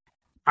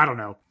 I don't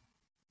know.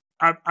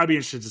 I'd be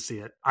interested to see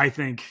it. I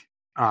think.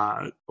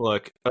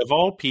 Look, of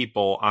all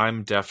people,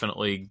 I'm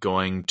definitely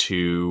going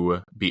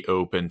to be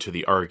open to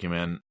the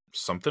argument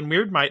something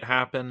weird might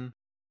happen.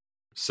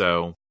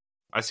 So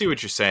I see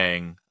what you're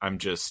saying. I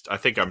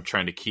think I'm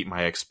trying to keep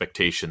my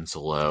expectations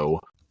low.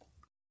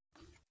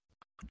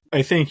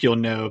 I think you'll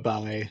know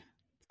by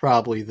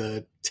probably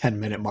the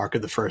 10-minute mark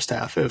of the first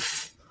half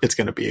if it's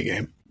going to be a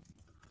game.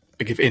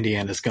 Like if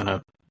Indiana's going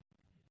to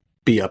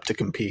be up to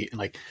compete, and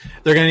like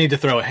they're going to need to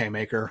throw a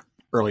haymaker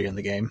early in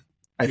the game.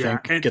 I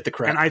think get the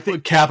crowd. And I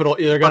think they're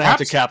going to have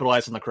to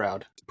capitalize on the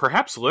crowd.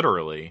 Perhaps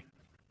literally.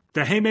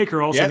 The haymaker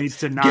also needs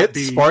to not get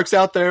be Sparks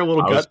out there. A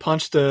little gut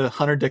punch to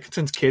Hunter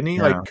Dickinson's kidney.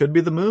 Yeah. Like could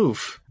be the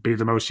move. Be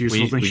the most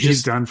useful thing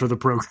he's done for the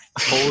program.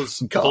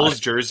 Pull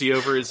his jersey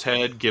over his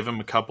head. Give him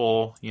a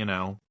couple. A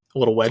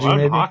little wedgie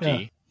maybe.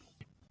 Hockey.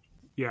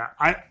 Yeah.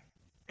 I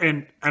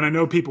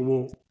know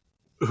people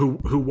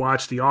who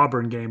watch the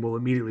Auburn game will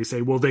immediately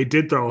say, well, they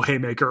did throw a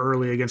haymaker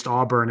early against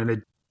Auburn, and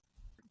it,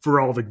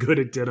 for all the good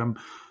it did them.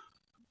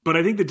 But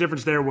I think the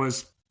difference there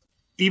was,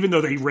 even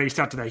though they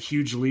raced out to that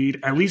huge lead,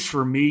 at least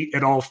for me,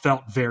 it all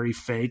felt very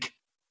fake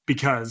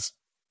because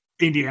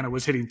Indiana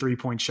was hitting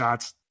 3-point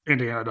shots.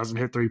 Indiana doesn't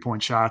hit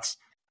 3-point shots.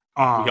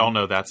 We all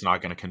know that's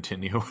not going to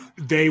continue.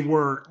 They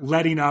were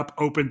letting up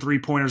open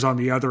 3-pointers on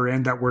the other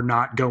end that were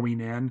not going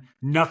in.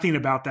 Nothing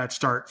about that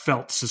start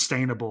felt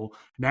sustainable.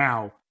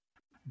 Now,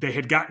 they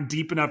had gotten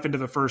deep enough into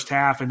the first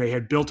half and they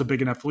had built a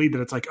big enough lead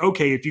that it's like,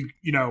 okay, if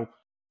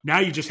now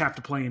you just have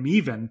to play them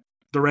even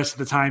the rest of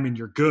the time and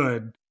you're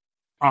good.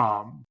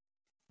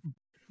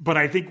 But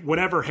I think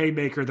whatever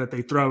haymaker that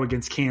they throw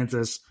against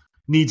Kansas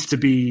needs to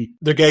be...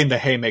 They're getting the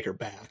haymaker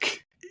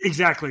back.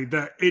 Exactly.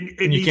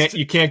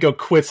 You can't go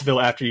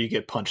Quittsville after you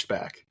get punched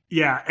back.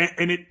 Yeah,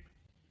 and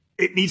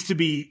it needs to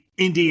be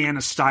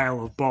Indiana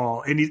style of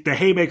ball. And the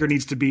haymaker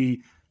needs to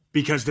be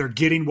because they're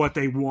getting what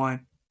they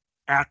want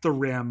at the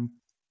rim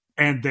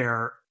and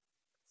they're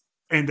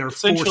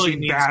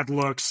forcing bad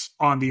looks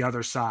on the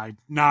other side.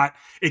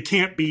 It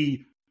can't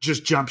be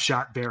just jump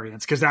shot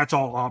variance, because that's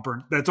all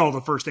Auburn. That's all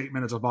the first 8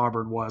 minutes of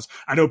Auburn was.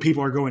 I know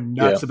people are going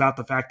nuts about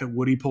the fact that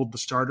Woody pulled the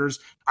starters.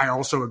 I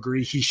also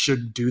agree he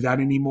shouldn't do that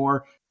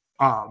anymore.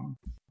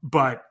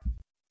 But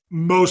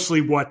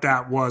mostly what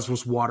that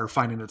was water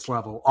finding its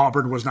level.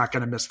 Auburn was not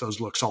going to miss those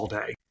looks all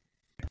day.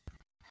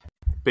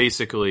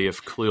 Basically,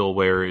 if Khalil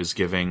Ware is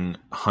giving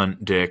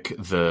Hunt Dick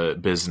the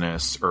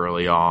business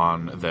early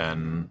on,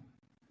 then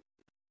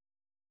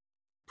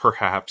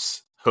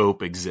perhaps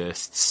hope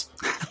exists.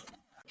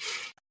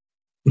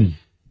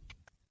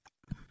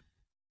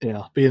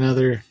 Yeah, be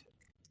another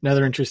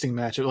interesting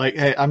matchup. Like,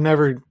 hey, I'm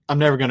never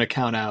going to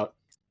count out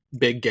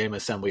big game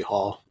Assembly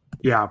Hall.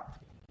 Yeah,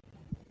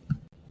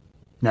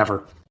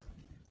 never.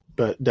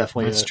 But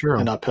definitely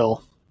an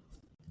uphill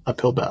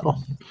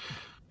battle.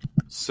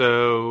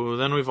 So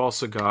then we've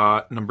also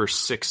got number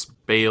 6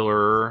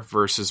 Baylor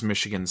versus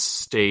Michigan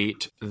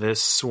State.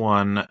 This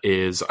one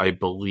is, I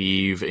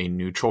believe, a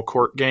neutral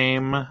court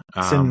game.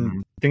 I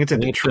think it's in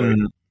Detroit.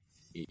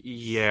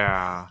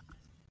 Yeah,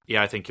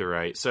 I think you're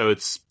right. So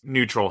it's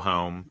neutral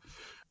home.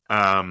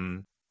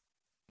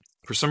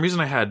 For some reason,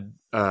 I had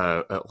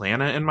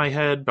Atlanta in my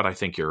head, but I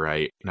think you're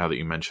right now that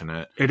you mention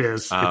it. It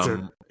is.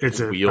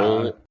 It's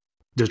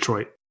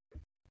Detroit.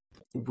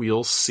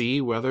 We'll see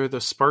whether the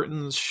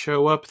Spartans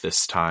show up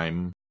this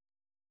time.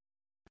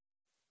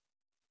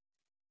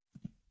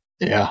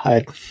 Yeah,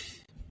 I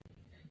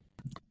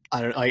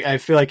don't. I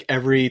feel like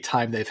every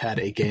time they've had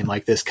a game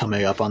like this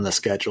coming up on the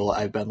schedule,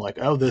 I've been like,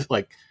 oh, this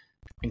like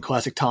in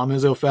classic Tom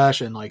Izzo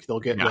fashion, like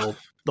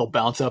they'll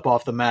bounce up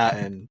off the mat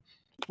and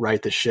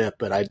right the ship.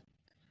 But I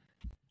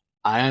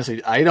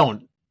honestly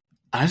don't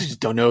I just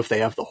don't know if they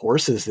have the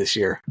horses this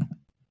year.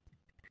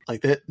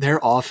 Like their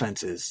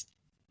offense is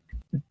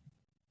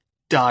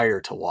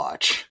dire to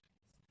watch.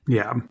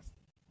 Yeah.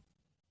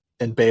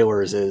 And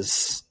Baylor's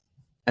is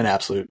an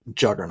absolute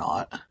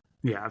juggernaut.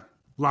 Yeah.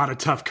 A lot of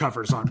tough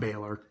covers on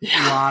Baylor.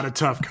 Yeah. A lot of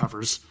tough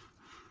covers.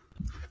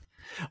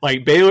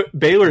 Like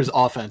Baylor's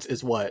offense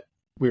is what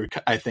we were,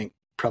 I think,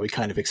 probably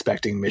kind of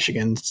expecting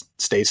Michigan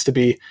State's to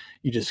be.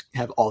 You just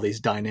have all these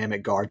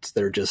dynamic guards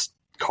that are just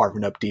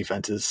carving up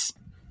defenses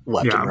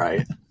left and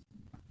right.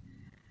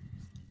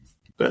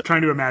 But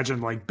trying to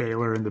imagine like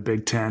Baylor in the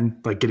Big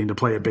Ten, like getting to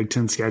play a Big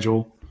Ten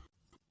schedule.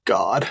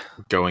 God.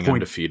 Going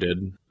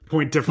undefeated.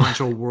 Point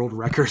differential world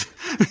record.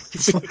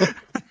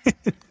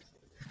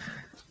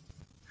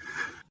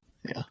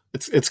 Yeah.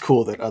 It's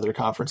cool that other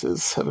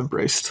conferences have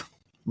embraced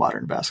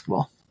modern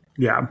basketball.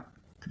 Yeah.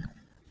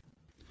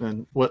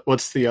 And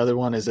what's the other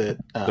one? Is it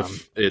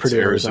it's Purdue,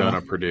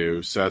 Arizona,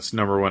 Purdue. So that's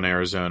number 1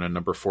 Arizona,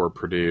 number 4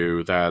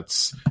 Purdue.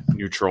 That's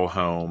neutral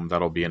home.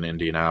 That'll be in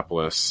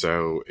Indianapolis.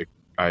 So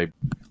I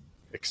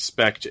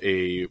expect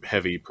a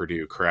heavy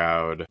Purdue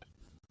crowd.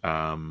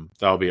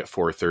 That'll be at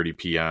 4:30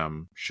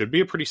 p.m. Should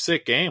be a pretty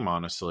sick game,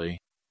 honestly.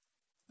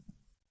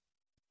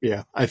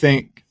 Yeah, I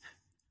think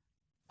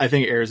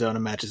Arizona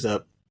matches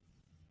up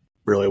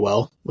really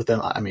well with them.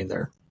 I mean,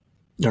 they're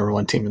number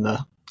 1 team in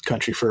the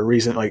country for a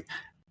reason. Like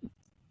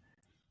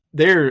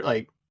they're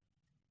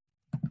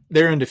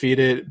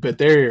undefeated, but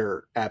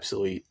they're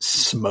absolutely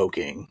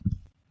smoking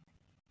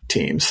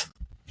teams.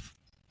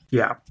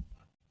 Yeah.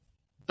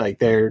 Like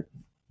they're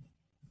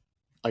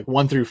like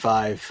 1 through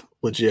 5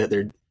 legit.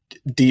 They're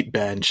deep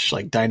bench,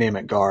 like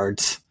dynamic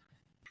guards,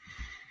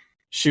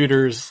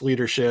 shooters,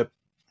 leadership,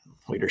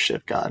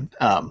 God,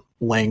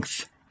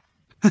 length.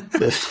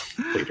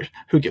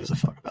 Who gives a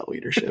fuck about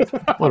leadership?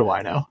 What do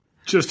I know?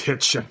 Just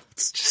hit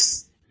shots.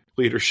 Just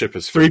leadership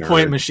is for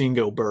 3-point nerds. machine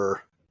go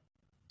burr.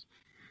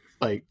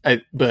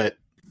 But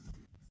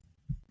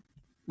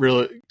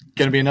really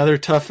gonna be another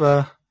tough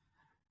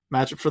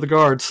matchup for the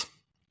guards.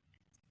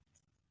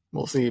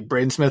 We'll see.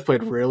 Braden Smith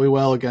played really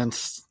well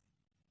against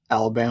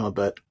Alabama,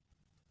 but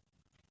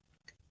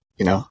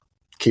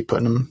keep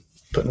putting him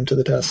to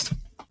the test.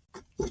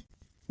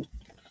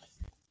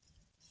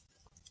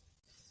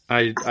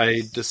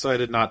 I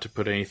decided not to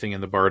put anything in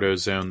the Bardo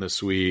zone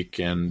this week,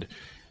 and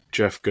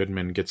Jeff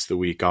Goodman gets the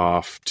week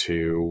off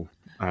to,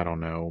 I don't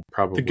know,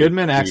 probably the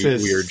Goodman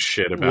access weird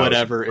shit about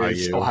whatever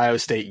is IU. Ohio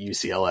State,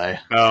 UCLA.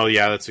 Oh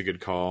yeah, that's a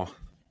good call.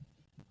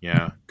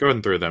 Yeah, go ahead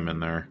and throw them in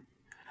there.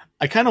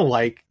 I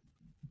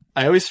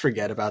always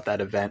forget about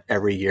that event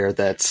every year.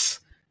 That's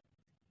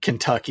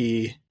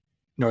Kentucky,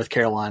 North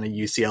Carolina,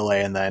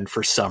 UCLA, and then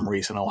for some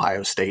reason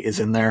Ohio State is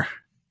in there.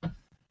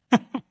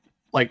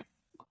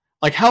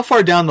 Like how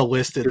far down the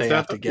list did they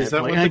have to get? Is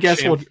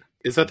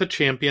that the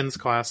Champions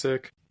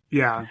Classic?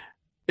 Yeah.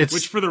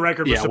 Which for the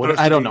record was supposed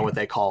I to don't be, know what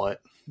they call it.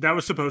 That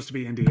was supposed to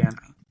be Indiana.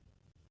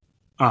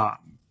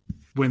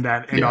 When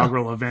that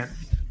inaugural event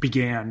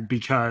began,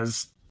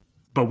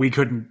 but we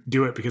couldn't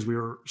do it because we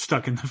were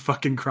stuck in the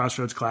fucking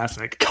Crossroads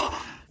Classic.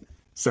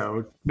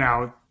 So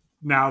now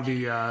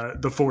the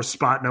 4th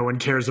spot no one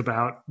cares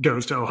about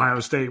goes to Ohio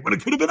State when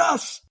it could have been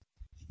us.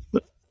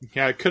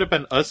 Yeah, it could have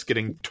been us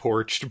getting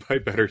torched by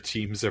better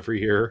teams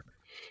every year.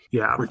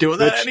 Yeah, we're doing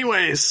that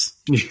anyways.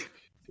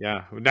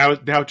 Yeah, now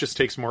it just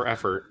takes more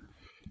effort.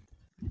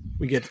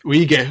 We get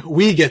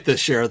the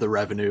share of the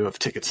revenue of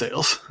ticket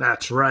sales.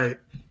 That's right.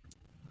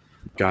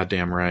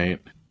 Goddamn right.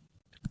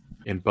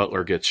 And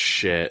Butler gets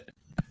shit.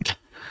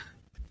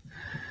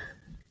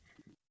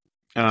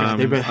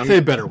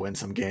 They better win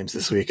some games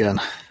this weekend.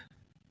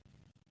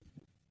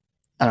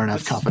 I don't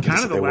have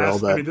confidence that they will.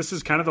 But I mean, this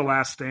is kind of the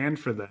last stand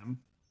for them.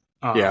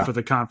 For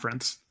the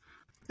conference.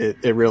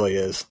 It really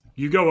is.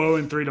 You go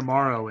 0-3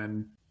 tomorrow,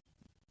 and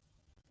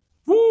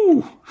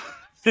woo!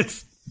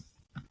 It's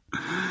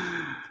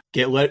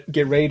get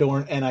ready to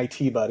earn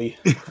NIT, buddy.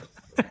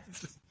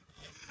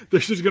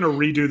 They're just going to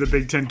redo the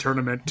Big Ten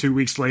tournament 2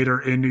 weeks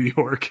later in New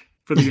York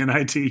for the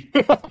NIT.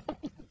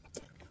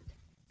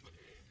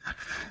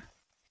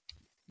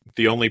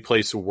 The only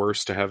place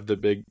worse to have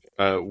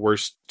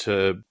worse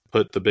to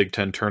put the Big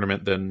Ten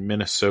tournament than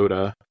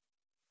Minnesota.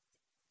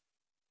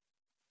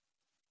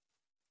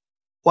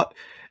 What?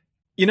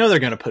 They're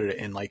going to put it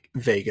in like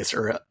Vegas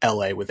or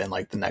LA within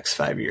like the next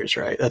 5 years,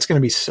 right? That's going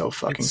to be so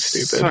fucking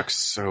stupid. Sucks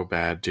so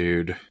bad,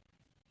 dude.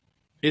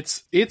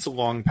 It's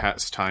long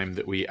past time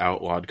that we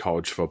outlawed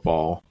college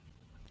football.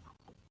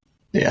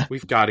 Yeah.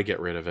 We've got to get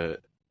rid of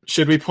it.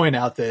 Should we point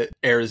out that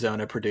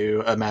Arizona,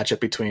 Purdue, a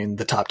matchup between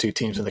the top 2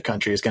 teams in the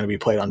country, is going to be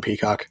played on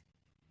Peacock?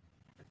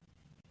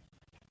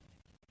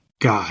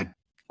 God.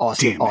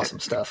 Awesome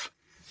stuff.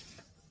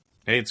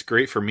 Hey, it's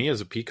great for me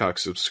as a Peacock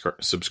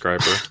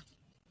subscriber.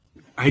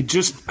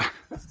 Here's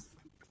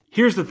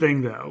the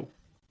thing, though.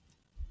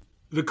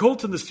 The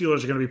Colts and the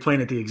Steelers are going to be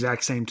playing at the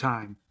exact same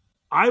time.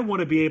 I want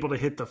to be able to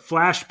hit the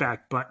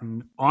flashback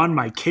button on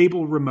my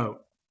cable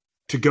remote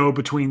to go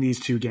between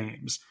these 2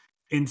 games.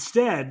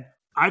 Instead,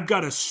 I've got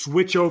to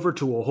switch over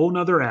to a whole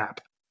nother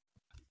app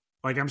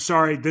Like, I'm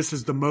sorry, this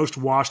is the most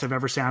washed I've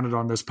ever sounded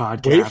on this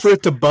podcast. Wait for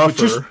it to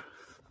buffer.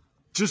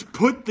 Just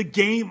put the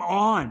game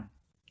on.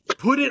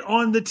 Put it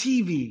on the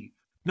TV,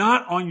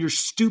 not on your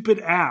stupid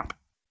app.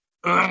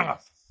 Ugh.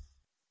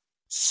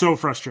 So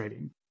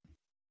frustrating.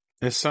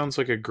 This sounds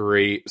like a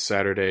great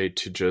Saturday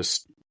to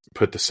just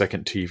put the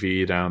second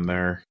TV down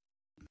there.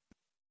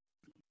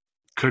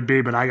 Could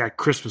be, but I got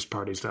Christmas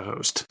parties to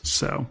host,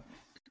 so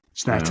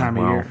it's that time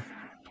of year.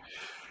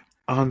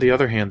 On the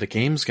other hand, the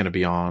game's going to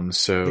be on,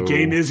 so... The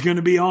game is going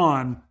to be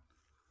on.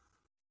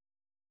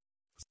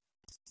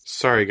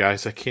 Sorry,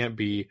 guys, I can't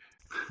be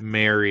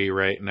merry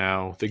right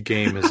now. The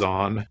game is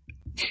on.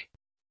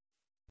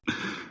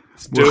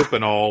 It's dope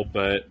and all,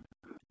 but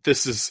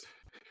this is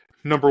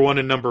number 1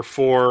 and number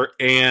 4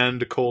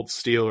 and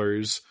Colts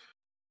Steelers.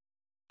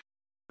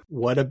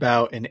 What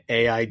about an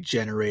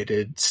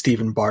AI-generated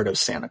Stephen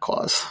Bardos Santa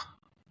Claus?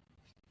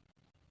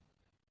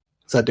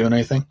 Is that doing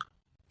anything?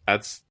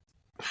 That's...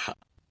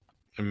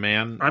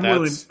 Man,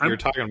 you're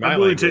talking my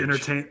language.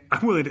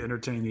 I'm willing to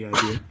entertain the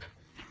idea.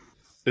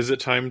 Is it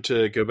time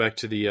to go back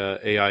to the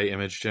AI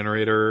image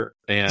generator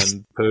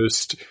and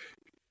post?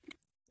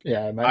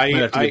 Yeah, I might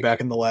have to be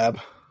back in the lab.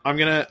 I'm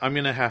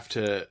gonna have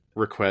to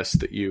request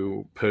that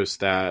you post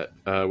that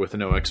with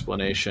no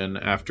explanation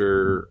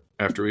after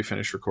we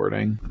finish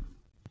recording.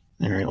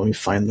 All right, let me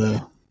find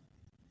the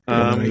one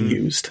that I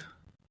used.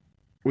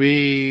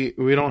 We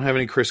don't have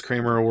any Chris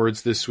Kramer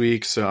awards this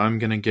week, so I'm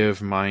gonna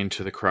give mine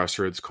to the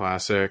Crossroads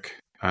Classic.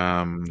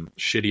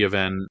 Shitty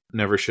event,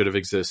 never should have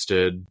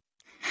existed.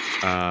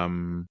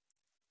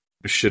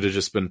 Should have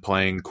just been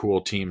playing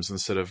cool teams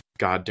instead of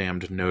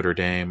goddamned Notre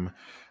Dame.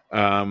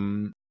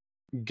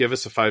 Give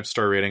us a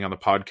 5-star rating on the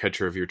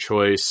podcatcher of your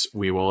choice.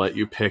 We will let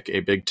you pick a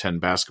Big Ten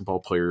basketball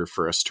player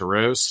for us to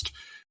roast,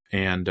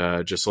 and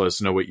just let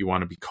us know what you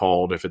want to be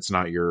called if it's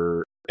not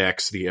your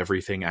X the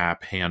Everything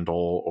app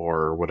handle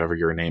or whatever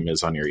your name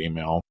is on your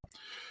email.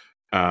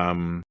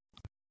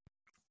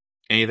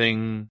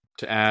 Anything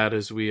to add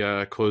as we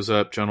close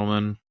up,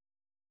 gentlemen?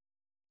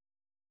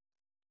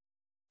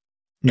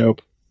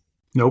 Nope.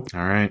 All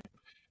right.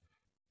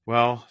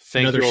 Well,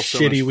 thank Another you all so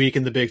shitty much. week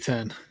in the Big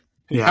Ten.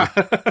 Yeah.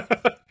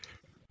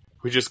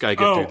 We just gotta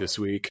get through this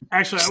week.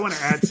 Actually, I want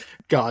to add...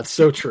 God,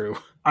 so true.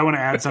 I want to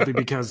add something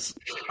because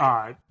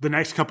the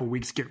next couple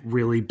weeks get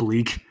really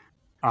bleak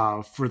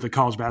for the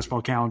college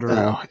basketball calendar.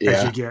 Oh, yeah.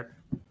 As you get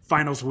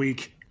finals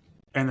week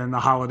and then the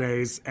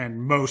holidays,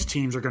 and most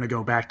teams are going to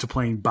go back to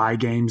playing bye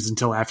games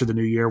until after the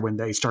new year when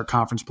they start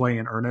conference play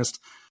in earnest.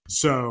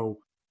 So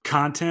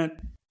content,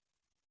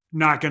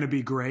 not going to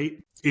be great.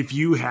 If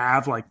you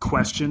have like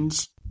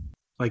questions,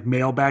 like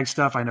mailbag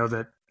stuff, I know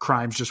that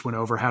Crimes just went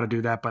over how to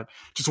do that, but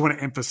just want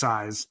to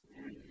emphasize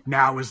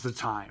now is the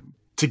time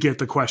to get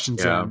the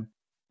questions in,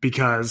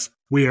 because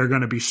we are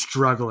going to be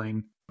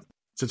struggling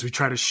since we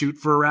try to shoot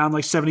for around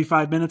like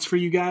 75 minutes for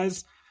you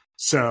guys.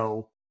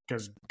 So,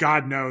 because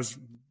God knows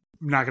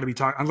I'm not going to be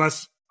talking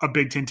unless a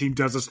Big Ten team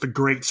does us the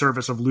great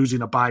service of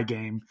losing a bye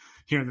game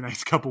here in the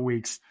next couple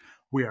weeks.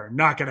 We are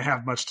not going to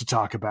have much to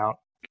talk about.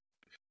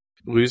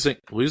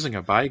 Losing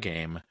a bye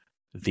game,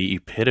 the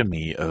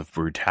epitome of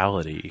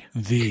brutality.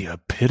 The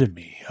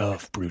epitome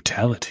of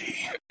brutality.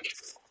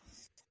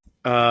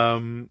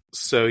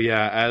 So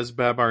yeah, as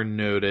Babar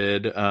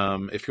noted,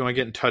 if you want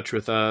to get in touch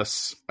with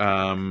us,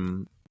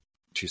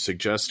 to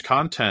suggest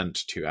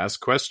content, to ask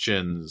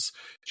questions,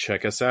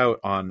 check us out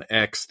on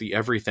X, the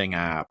Everything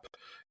app.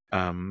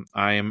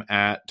 I am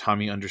at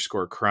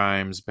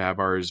Tommy_Crimes,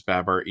 Babar's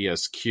Babar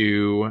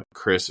ESQ,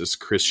 Chris is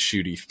Chris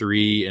Shooty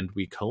 3, and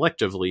we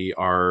collectively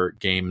are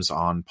Games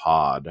on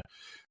Pod.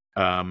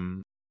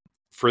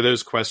 For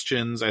those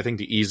questions, I think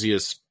the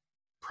easiest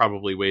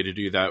probably way to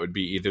do that would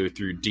be either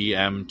through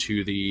DM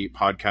to the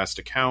podcast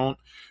account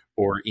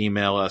or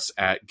email us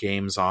at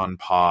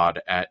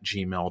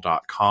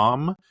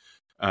gamesonpod@gmail.com.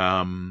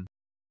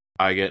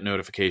 I get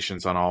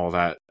notifications on all of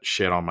that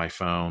shit on my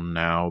phone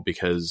now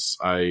because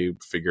I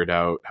figured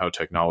out how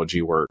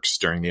technology works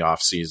during the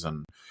off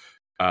season.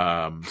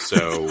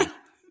 So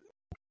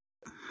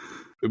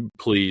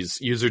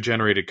please,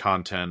 user-generated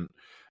content.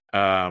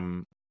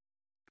 Our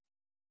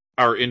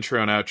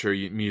intro and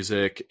outro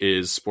music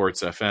is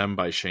Sports FM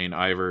by Shane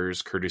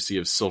Ivers, courtesy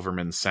of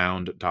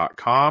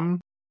silvermansound.com.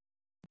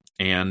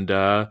 And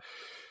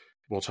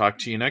we'll talk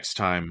to you next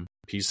time.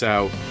 Peace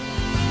out.